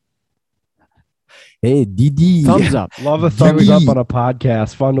 Hey, Dede. Thumbs up. Love a thumbs up on a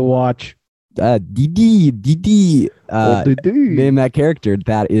podcast. Fun to watch. Dede. Name that character.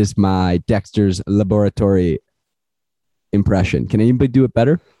 That is my Dexter's Laboratory impression. Can anybody do it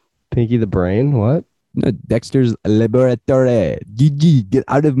better? Pinky the Brain? What? No, Dexter's Laboratory. Dede, get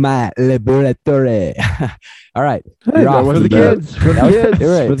out of my laboratory. All right. Hey, what are the kids?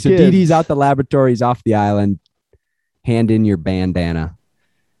 Right. So Dede's out the laboratory. He's off the island. Hand in your bandana.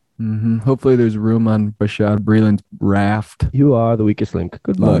 Hopefully there's room on Bashad Breeland's raft. You are the weakest link.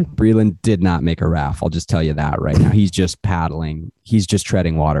 Good luck. Look, Breland did not make a raft. I'll just tell you that right now. He's just paddling. He's just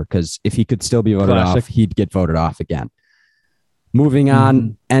treading water because if he could still be voted off, he'd get voted off again. Moving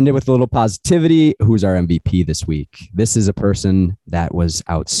on, ended with a little positivity. Who's our MVP this week? This is a person that was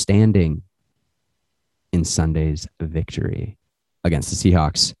outstanding in Sunday's victory against the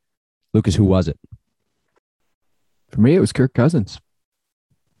Seahawks. Lucas, who was it? For me, it was Kirk Cousins.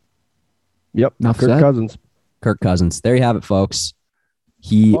 Yep, Kirk Cousins. Kirk Cousins. There you have it, folks.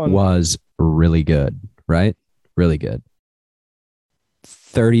 He was really good, right? Really good.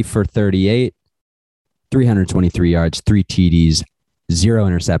 30 for 38, 323 yards, 3 TDs, 0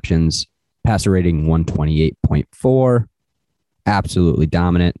 interceptions, passer rating 128.4. Absolutely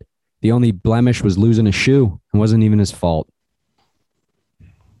dominant. The only blemish was losing a shoe. It wasn't even his fault.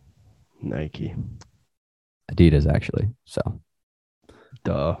 Nike. Adidas, actually. So,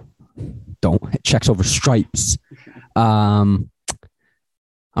 duh. Don't checks over stripes. All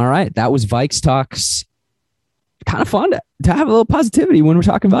right, that was Vikes Talks. Kind of fun to have a little positivity when we're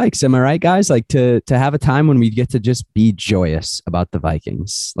talking Vikes. Am I right, guys? Like to have a time when we get to just be joyous about the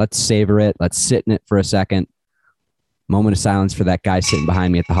Vikings. Let's savor it. Let's sit in it for a second. Moment of silence for that guy sitting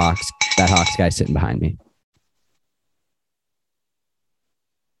behind me at the Hawks. That Hawks guy sitting behind me.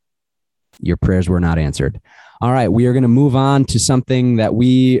 Your prayers were not answered. All right, we are going to move on to something that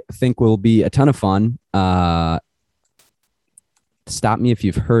we think will be a ton of fun. Stop me if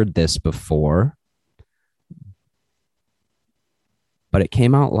you've heard this before, but it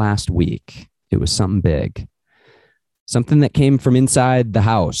came out last week. It was something big, something that came from inside the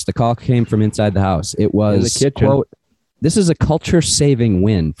house. The call came from inside the house. It was, quote, "This is a culture-saving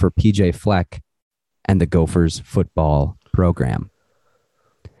win for PJ Fleck and the Gophers football program."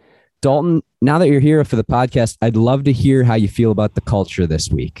 Dalton, now that you're here for the podcast, I'd love to hear how you feel about the culture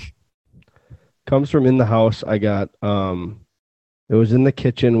this week. Comes from in the house. I got, it was in the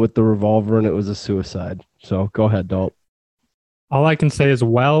kitchen with the revolver and it was a suicide. So go ahead, Dalton. All I can say is,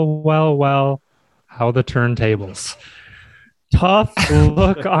 well, how the turntables. Tough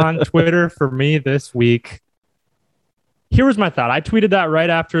look on Twitter for me this week. Here was my thought. I tweeted that right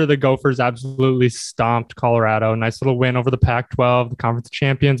after the Gophers absolutely stomped Colorado. Nice little win over the Pac-12, the conference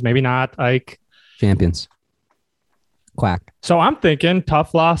champions. Maybe not, Ike. Champions. Quack. So I'm thinking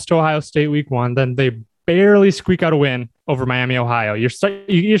tough loss to Ohio State week 1. Then they barely squeak out a win over Miami, Ohio. You're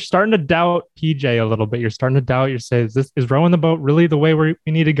starting to doubt PJ a little bit. You're starting to doubt. You're saying, is rowing the boat really the way we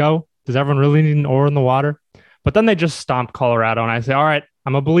need to go? Does everyone really need an oar in the water? But then they just stomped Colorado. And I say, all right,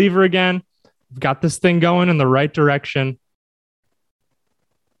 I'm a believer again. We've got this thing going in the right direction.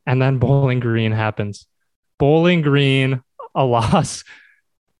 And then Bowling Green happens. Bowling Green, a loss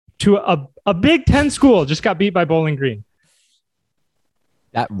to a Big Ten school, just got beat by Bowling Green.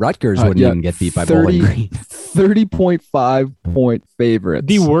 That Rutgers wouldn't even get beat by Bowling Green. 30.5 point favorites.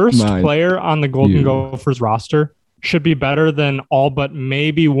 The worst player on the Golden Gophers roster should be better than all but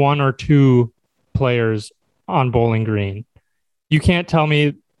maybe 1 or 2 players on Bowling Green. You can't tell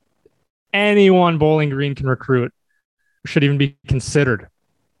me anyone Bowling Green can recruit should even be considered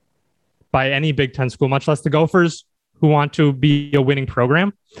by any Big Ten school, much less the Gophers, who want to be a winning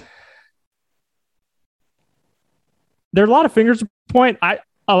program. There are a lot of fingers to point. A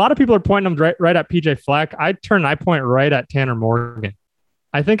lot of people are pointing them right at PJ Fleck. I point right at Tanner Morgan.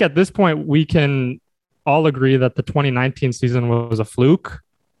 I think at this point we can all agree that the 2019 season was a fluke,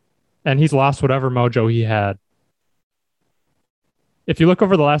 and he's lost whatever mojo he had. If you look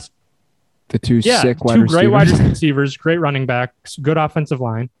over the two great wide receivers, great running backs, good offensive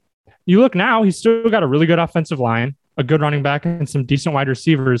line. You look now, he's still got a really good offensive line, a good running back, and some decent wide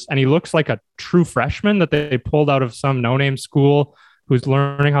receivers. And he looks like a true freshman that they pulled out of some no-name school who's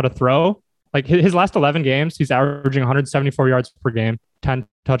learning how to throw. Like his last 11 games, he's averaging 174 yards per game, 10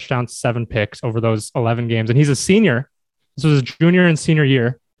 touchdowns, 7 picks over those 11 games. And he's a senior. This was his junior and senior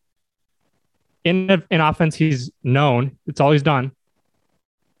year. In offense, he's known. It's all he's done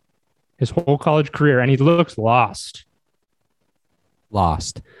his whole college career, and he looks lost.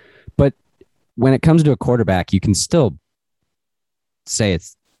 But when it comes to a quarterback, you can still say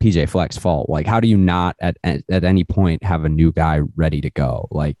it's PJ Fleck's fault. Like, how do you not at any point have a new guy ready to go?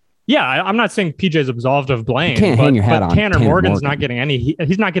 Like, yeah, I'm not saying PJ's absolved of blame. You can't hang your hat on Tanner Morgan's not getting any heat.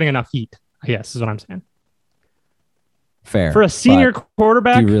 He's not getting enough heat, I guess is what I'm saying. Fair. For a senior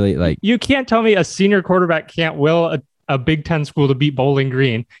quarterback, you can't tell me a senior quarterback can't will a Big Ten school to beat Bowling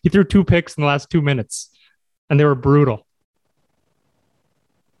Green. He threw 2 picks in the last 2 minutes, and they were brutal.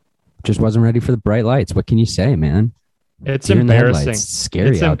 Just wasn't ready for the bright lights. What can you say, man? It's embarrassing. It's scary.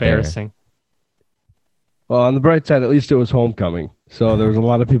 It's embarrassing. Well, on the bright side, at least it was homecoming. So there was a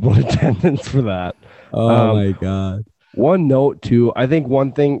lot of people in attendance for that. Oh, my God. One note, too, I think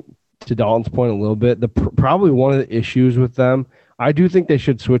one thing to Dalton's point a little bit, probably one of the issues with them, I do think they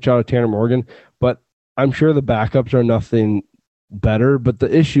should switch out of Tanner Morgan, but I'm sure the backups are nothing better. But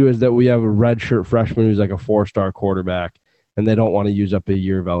the issue is that we have a redshirt freshman who's like a 4-star quarterback, and they don't want to use up a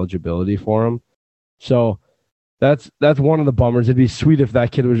year of eligibility for him. So that's one of the bummers. It'd be sweet if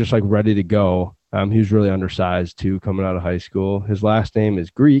that kid was just like ready to go. He was really undersized too, coming out of high school. His last name is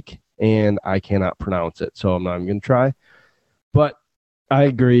Greek, and I cannot pronounce it, so I'm not even going to try. But I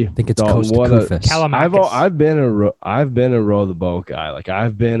agree. I think it's Kostakufis. I've been a row the boat guy. Like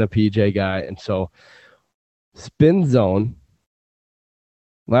I've been a PJ guy, and so spin zone.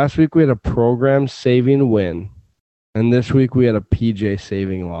 Last week we had a program saving win, and this week we had a PJ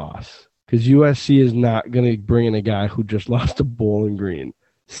saving loss because USC is not going to bring in a guy who just lost to Bowling Green.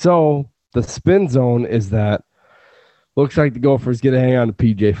 So the spin zone is that looks like the Gophers get to hang on to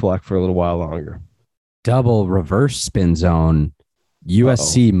PJ Fleck for a little while longer. Double reverse spin zone.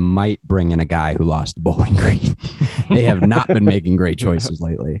 USC might bring in a guy who lost to Bowling Green. They have not been making great choices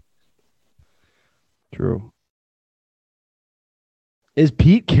lately. True. Is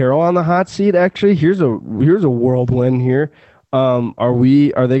Pete Carroll on the hot seat? Actually, here's a whirlwind here. Are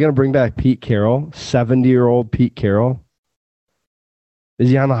they going to bring back Pete Carroll? 70-year-old Pete Carroll? Is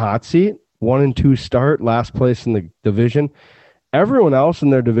he on the hot seat? 1-2 start, last place in the division. Everyone else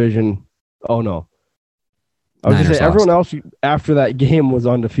in their division, oh no. I was going to say everyone else after that game was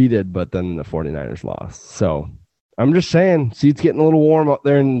undefeated, but then the 49ers lost. So I'm just saying, seats getting a little warm up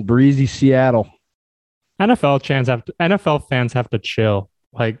there in breezy Seattle. NFL fans have to chill.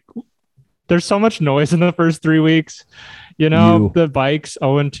 Like, there's so much noise in the first 3 weeks. The Vikes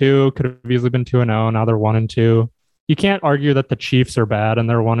 0-2 could have easily been 2-0. Now they're 1-2. You can't argue that the Chiefs are bad and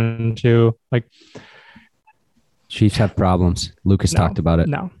they're 1-2. Like, Chiefs have problems. Lucas talked about it.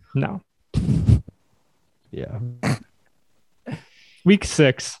 No. Yeah. Week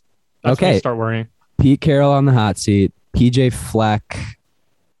 6. That's when you start worrying. Pete Carroll on the hot seat. PJ Fleck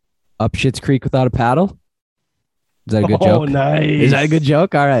up Schitt's Creek without a paddle. Is that a good joke? Oh, nice. Is that a good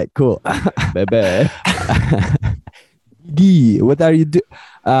joke? All right, cool. Baby. What are you doing?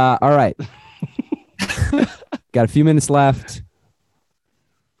 All right. Got a few minutes left.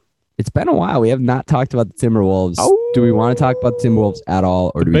 It's been a while. We have not talked about the Timberwolves. Oh. Do we want to talk about the Timberwolves at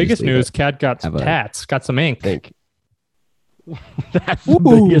all? Or do biggest news, Cat got some tats, got some ink. That's the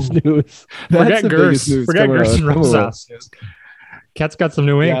biggest news. Forget Gerst and Rosas. Cat's got some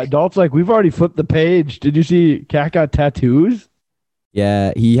new ink. Yeah, Adults we've already flipped the page. Did you see Cat got tattoos?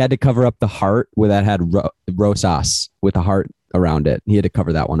 Yeah, he had to cover up the heart where that had Rosas with a heart around it. He had to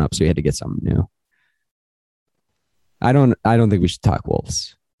cover that one up, so he had to get something new. I don't think we should talk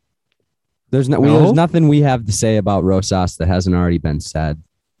Wolves. There's nothing we have to say about Rosas that hasn't already been said.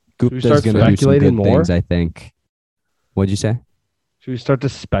 Gupta's going to do some good things, I think. What'd you say? Should we start to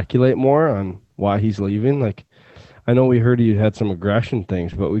speculate more on why he's leaving? I know we heard he had some aggression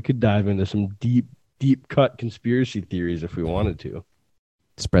things, but we could dive into some deep cut conspiracy theories if we wanted to.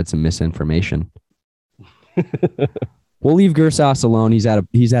 Spread some misinformation. We'll leave Gersas alone. He's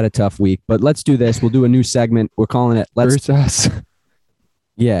had a tough week, but let's do this. We'll do a new segment. We're calling it Gersas.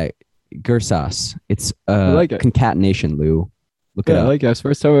 Yeah, Gersas. It's concatenation, Lou. Look it up. I like it. That's the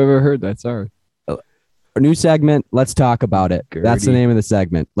first time I've ever heard that. Sorry. A new segment. Let's talk about it. Gertie. That's the name of the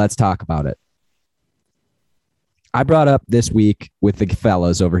segment. Let's talk about it. I brought up this week with the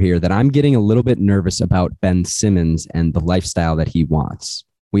fellas over here that I'm getting a little bit nervous about Ben Simmons and the lifestyle that he wants.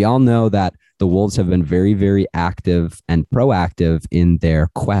 We all know that the Wolves have been very, very active and proactive in their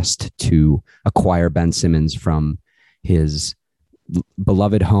quest to acquire Ben Simmons from his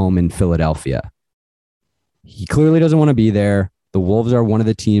beloved home in Philadelphia. He clearly doesn't want to be there. The Wolves are one of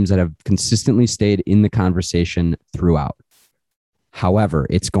the teams that have consistently stayed in the conversation throughout. However,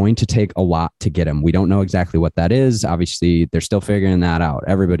 it's going to take a lot to get him. We don't know exactly what that is. Obviously, they're still figuring that out.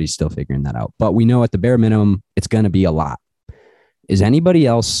 Everybody's still figuring that out. But we know at the bare minimum, it's going to be a lot. Is anybody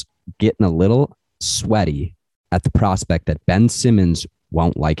else getting a little sweaty at the prospect that Ben Simmons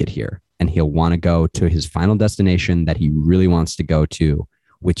won't like it here and he'll want to go to his final destination that he really wants to go to,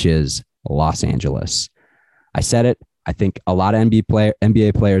 which is Los Angeles? I said it. I think a lot of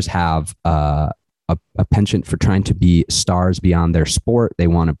NBA players have a penchant for trying to be stars beyond their sport. They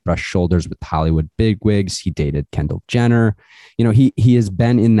want to brush shoulders with Hollywood bigwigs. He dated Kendall Jenner. He has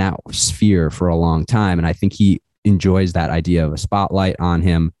been in that sphere for a long time, and I think he enjoys that idea of a spotlight on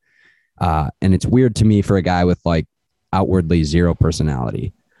him. And it's weird to me for a guy with outwardly zero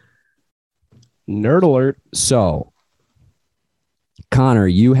personality. Nerd alert. So, Connor,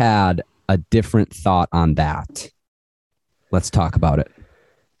 you had a different thought on that. Let's talk about it.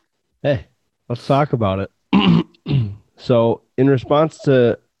 Hey, let's talk about it. So in response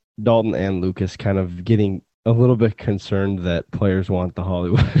to Dalton and Lucas kind of getting a little bit concerned that players want the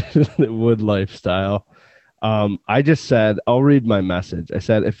Hollywood lifestyle, I just said, I'll read my message. I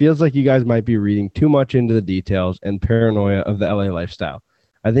said, it feels like you guys might be reading too much into the details and paranoia of the LA lifestyle.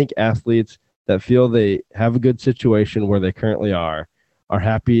 I think athletes that feel they have a good situation where they currently are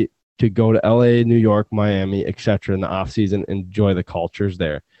happy to go to LA, New York, Miami, etc. in the off season, enjoy the cultures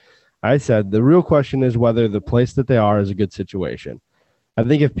there. I said, the real question is whether the place that they are is a good situation. I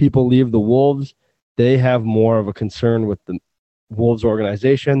think if people leave the Wolves, they have more of a concern with the Wolves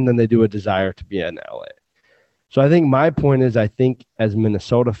organization than they do a desire to be in LA. So I think my point is, I think as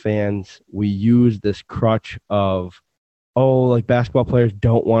Minnesota fans, we use this crutch of, like basketball players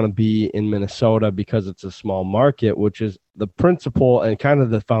don't want to be in Minnesota because it's a small market, which is the principle and kind of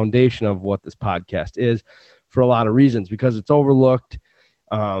the foundation of what this podcast is for a lot of reasons, because it's overlooked.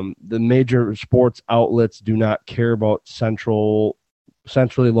 The major sports outlets do not care about centrally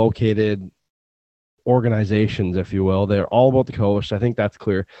located organizations, if you will. They're all about the coast. I think that's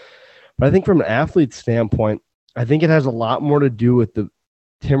clear. But I think from an athlete standpoint, I think it has a lot more to do with the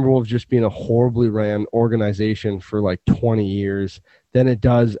Timberwolves just being a horribly ran organization for like 20 years than it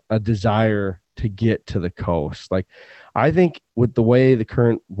does a desire to get to the coast. Like, I think with the way the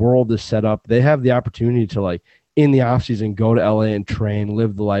current world is set up, they have the opportunity to, like, in the offseason, go to LA and train,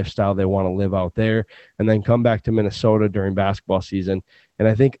 live the lifestyle they want to live out there, and then come back to Minnesota during basketball season. And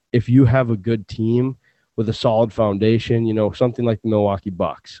I think if you have a good team with a solid foundation, something like the Milwaukee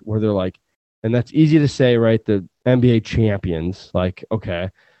Bucks, where they're like, and that's easy to say, right? The NBA champions, like, okay.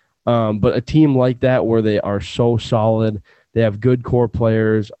 But a team like that where they are so solid, they have good core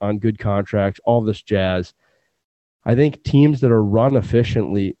players on good contracts, all this jazz. I think teams that are run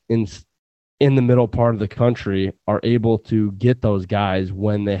efficiently in the middle part of the country are able to get those guys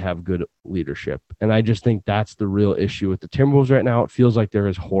when they have good leadership. And I just think that's the real issue with the Timberwolves right now. It feels like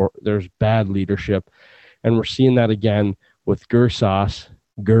there's bad leadership. And we're seeing that again with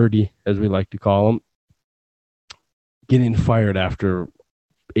Gertie, as we like to call him, getting fired after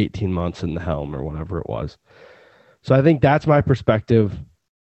 18 months in the helm or whatever it was. So I think that's my perspective,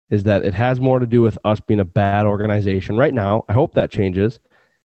 is that it has more to do with us being a bad organization right now. I hope that changes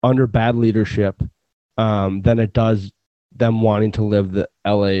under bad leadership than it does them wanting to live the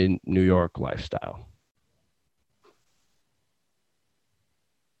LA, New York lifestyle.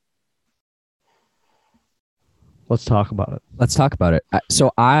 Let's talk about it.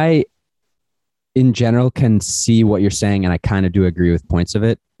 So I, in general, can see what you're saying, and I kind of do agree with points of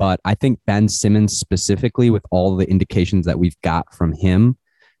it. But I think Ben Simmons specifically, with all the indications that we've got from him,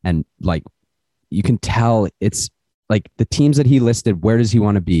 and like you can tell, it's like the teams that he listed, where does he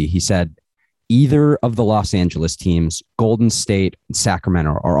want to be? He said either of the Los Angeles teams, Golden State, and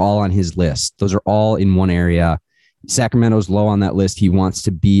Sacramento are all on his list. Those are all in one area. Sacramento's low on that list. He wants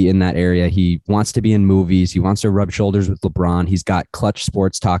to be in that area. He wants to be in movies. He wants to rub shoulders with LeBron. He's got Clutch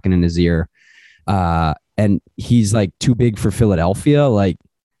Sports talking in his ear. And he's like too big for Philadelphia. Like,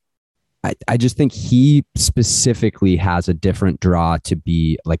 I just think he specifically has a different draw to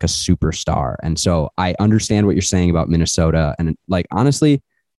be like a superstar. And so I understand what you're saying about Minnesota. And like, honestly,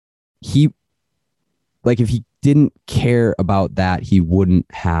 if he didn't care about that, he wouldn't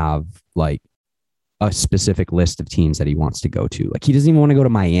have like a specific list of teams that he wants to go to. Like, he doesn't even want to go to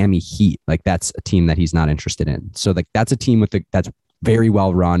Miami Heat. Like, that's a team that he's not interested in. So like, that's a team that's very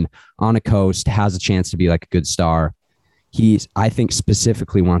well run on a coast, has a chance to be like a good star. I think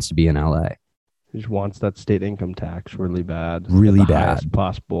specifically wants to be in LA. He just wants that state income tax really bad. Really bad.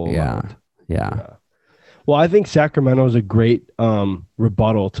 Possible. Yeah. Well, I think Sacramento is a great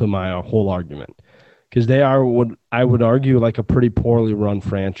rebuttal to my whole argument, because they are what I would argue like a pretty poorly run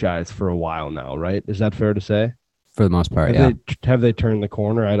franchise for a while now, right? Is that fair to say? For the most part, Have they turned the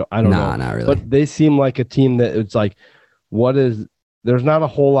corner? I don't know. Not really. But they seem like a team that it's like, there's not a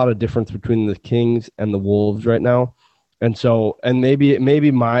whole lot of difference between the Kings and the Wolves right now. And so, and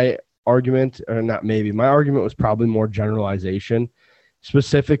maybe my argument, or not maybe, my argument was probably more generalization,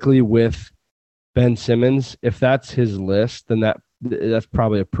 specifically with Ben Simmons. If that's his list, then that's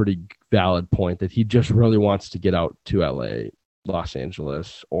probably a pretty valid point, that he just really wants to get out to LA, Los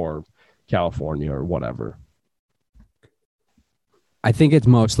Angeles, or California, or whatever. I think it's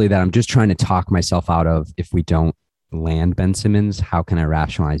mostly that I'm just trying to talk myself out of, if we don't land Ben Simmons, how can I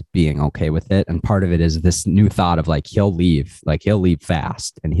rationalize being okay with it? And part of it is this new thought of like, he'll leave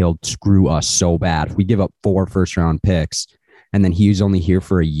fast and he'll screw us so bad. If we give up 4 first-round picks and then he's only here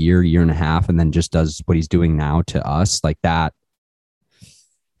for a year and a half, and then just does what he's doing now to us, like that,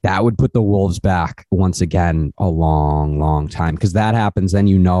 that would put the Wolves back once again a long, long time. Because that happens, then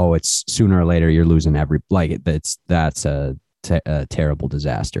it's sooner or later you're losing that's a terrible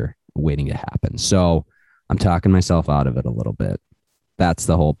disaster waiting to happen. So I'm talking myself out of it a little bit. That's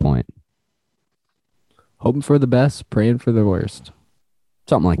the whole point. Hoping for the best, praying for the worst.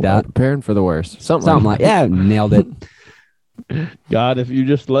 Something like that. Preparing for the worst. Something like yeah, nailed it. God, if you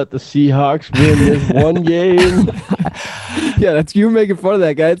just let the Seahawks win this one game. Yeah, that's you making fun of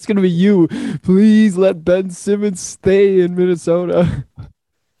that guy. It's going to be you. Please let Ben Simmons stay in Minnesota.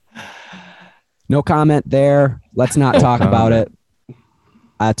 No comment there. Let's not talk about it.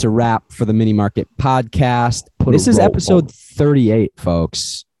 That's a wrap for the Mini Market podcast. This is episode 38,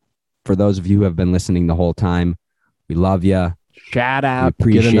 folks. For those of you who have been listening the whole time, we love you. Shout out. We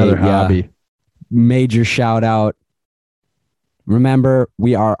appreciate Get another hobby. Major shout out. Remember,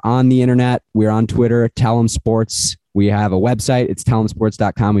 we are on the internet. We're on Twitter, Tell 'em Sports. We have a website. It's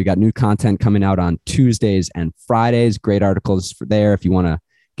tellemsports.com. We've got new content coming out on Tuesdays and Fridays. Great articles for there if you want to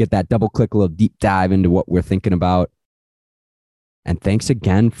get that double click, a little deep dive into what we're thinking about. And thanks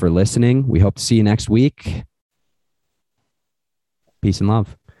again for listening. We hope to see you next week. Peace and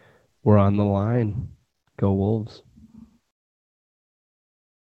love. We're on the line. Go Wolves.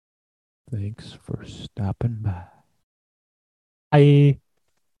 Thanks for stopping by. I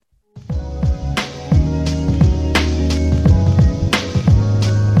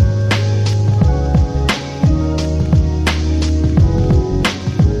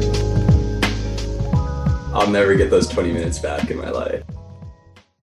I'll never get those 20 minutes back in my life.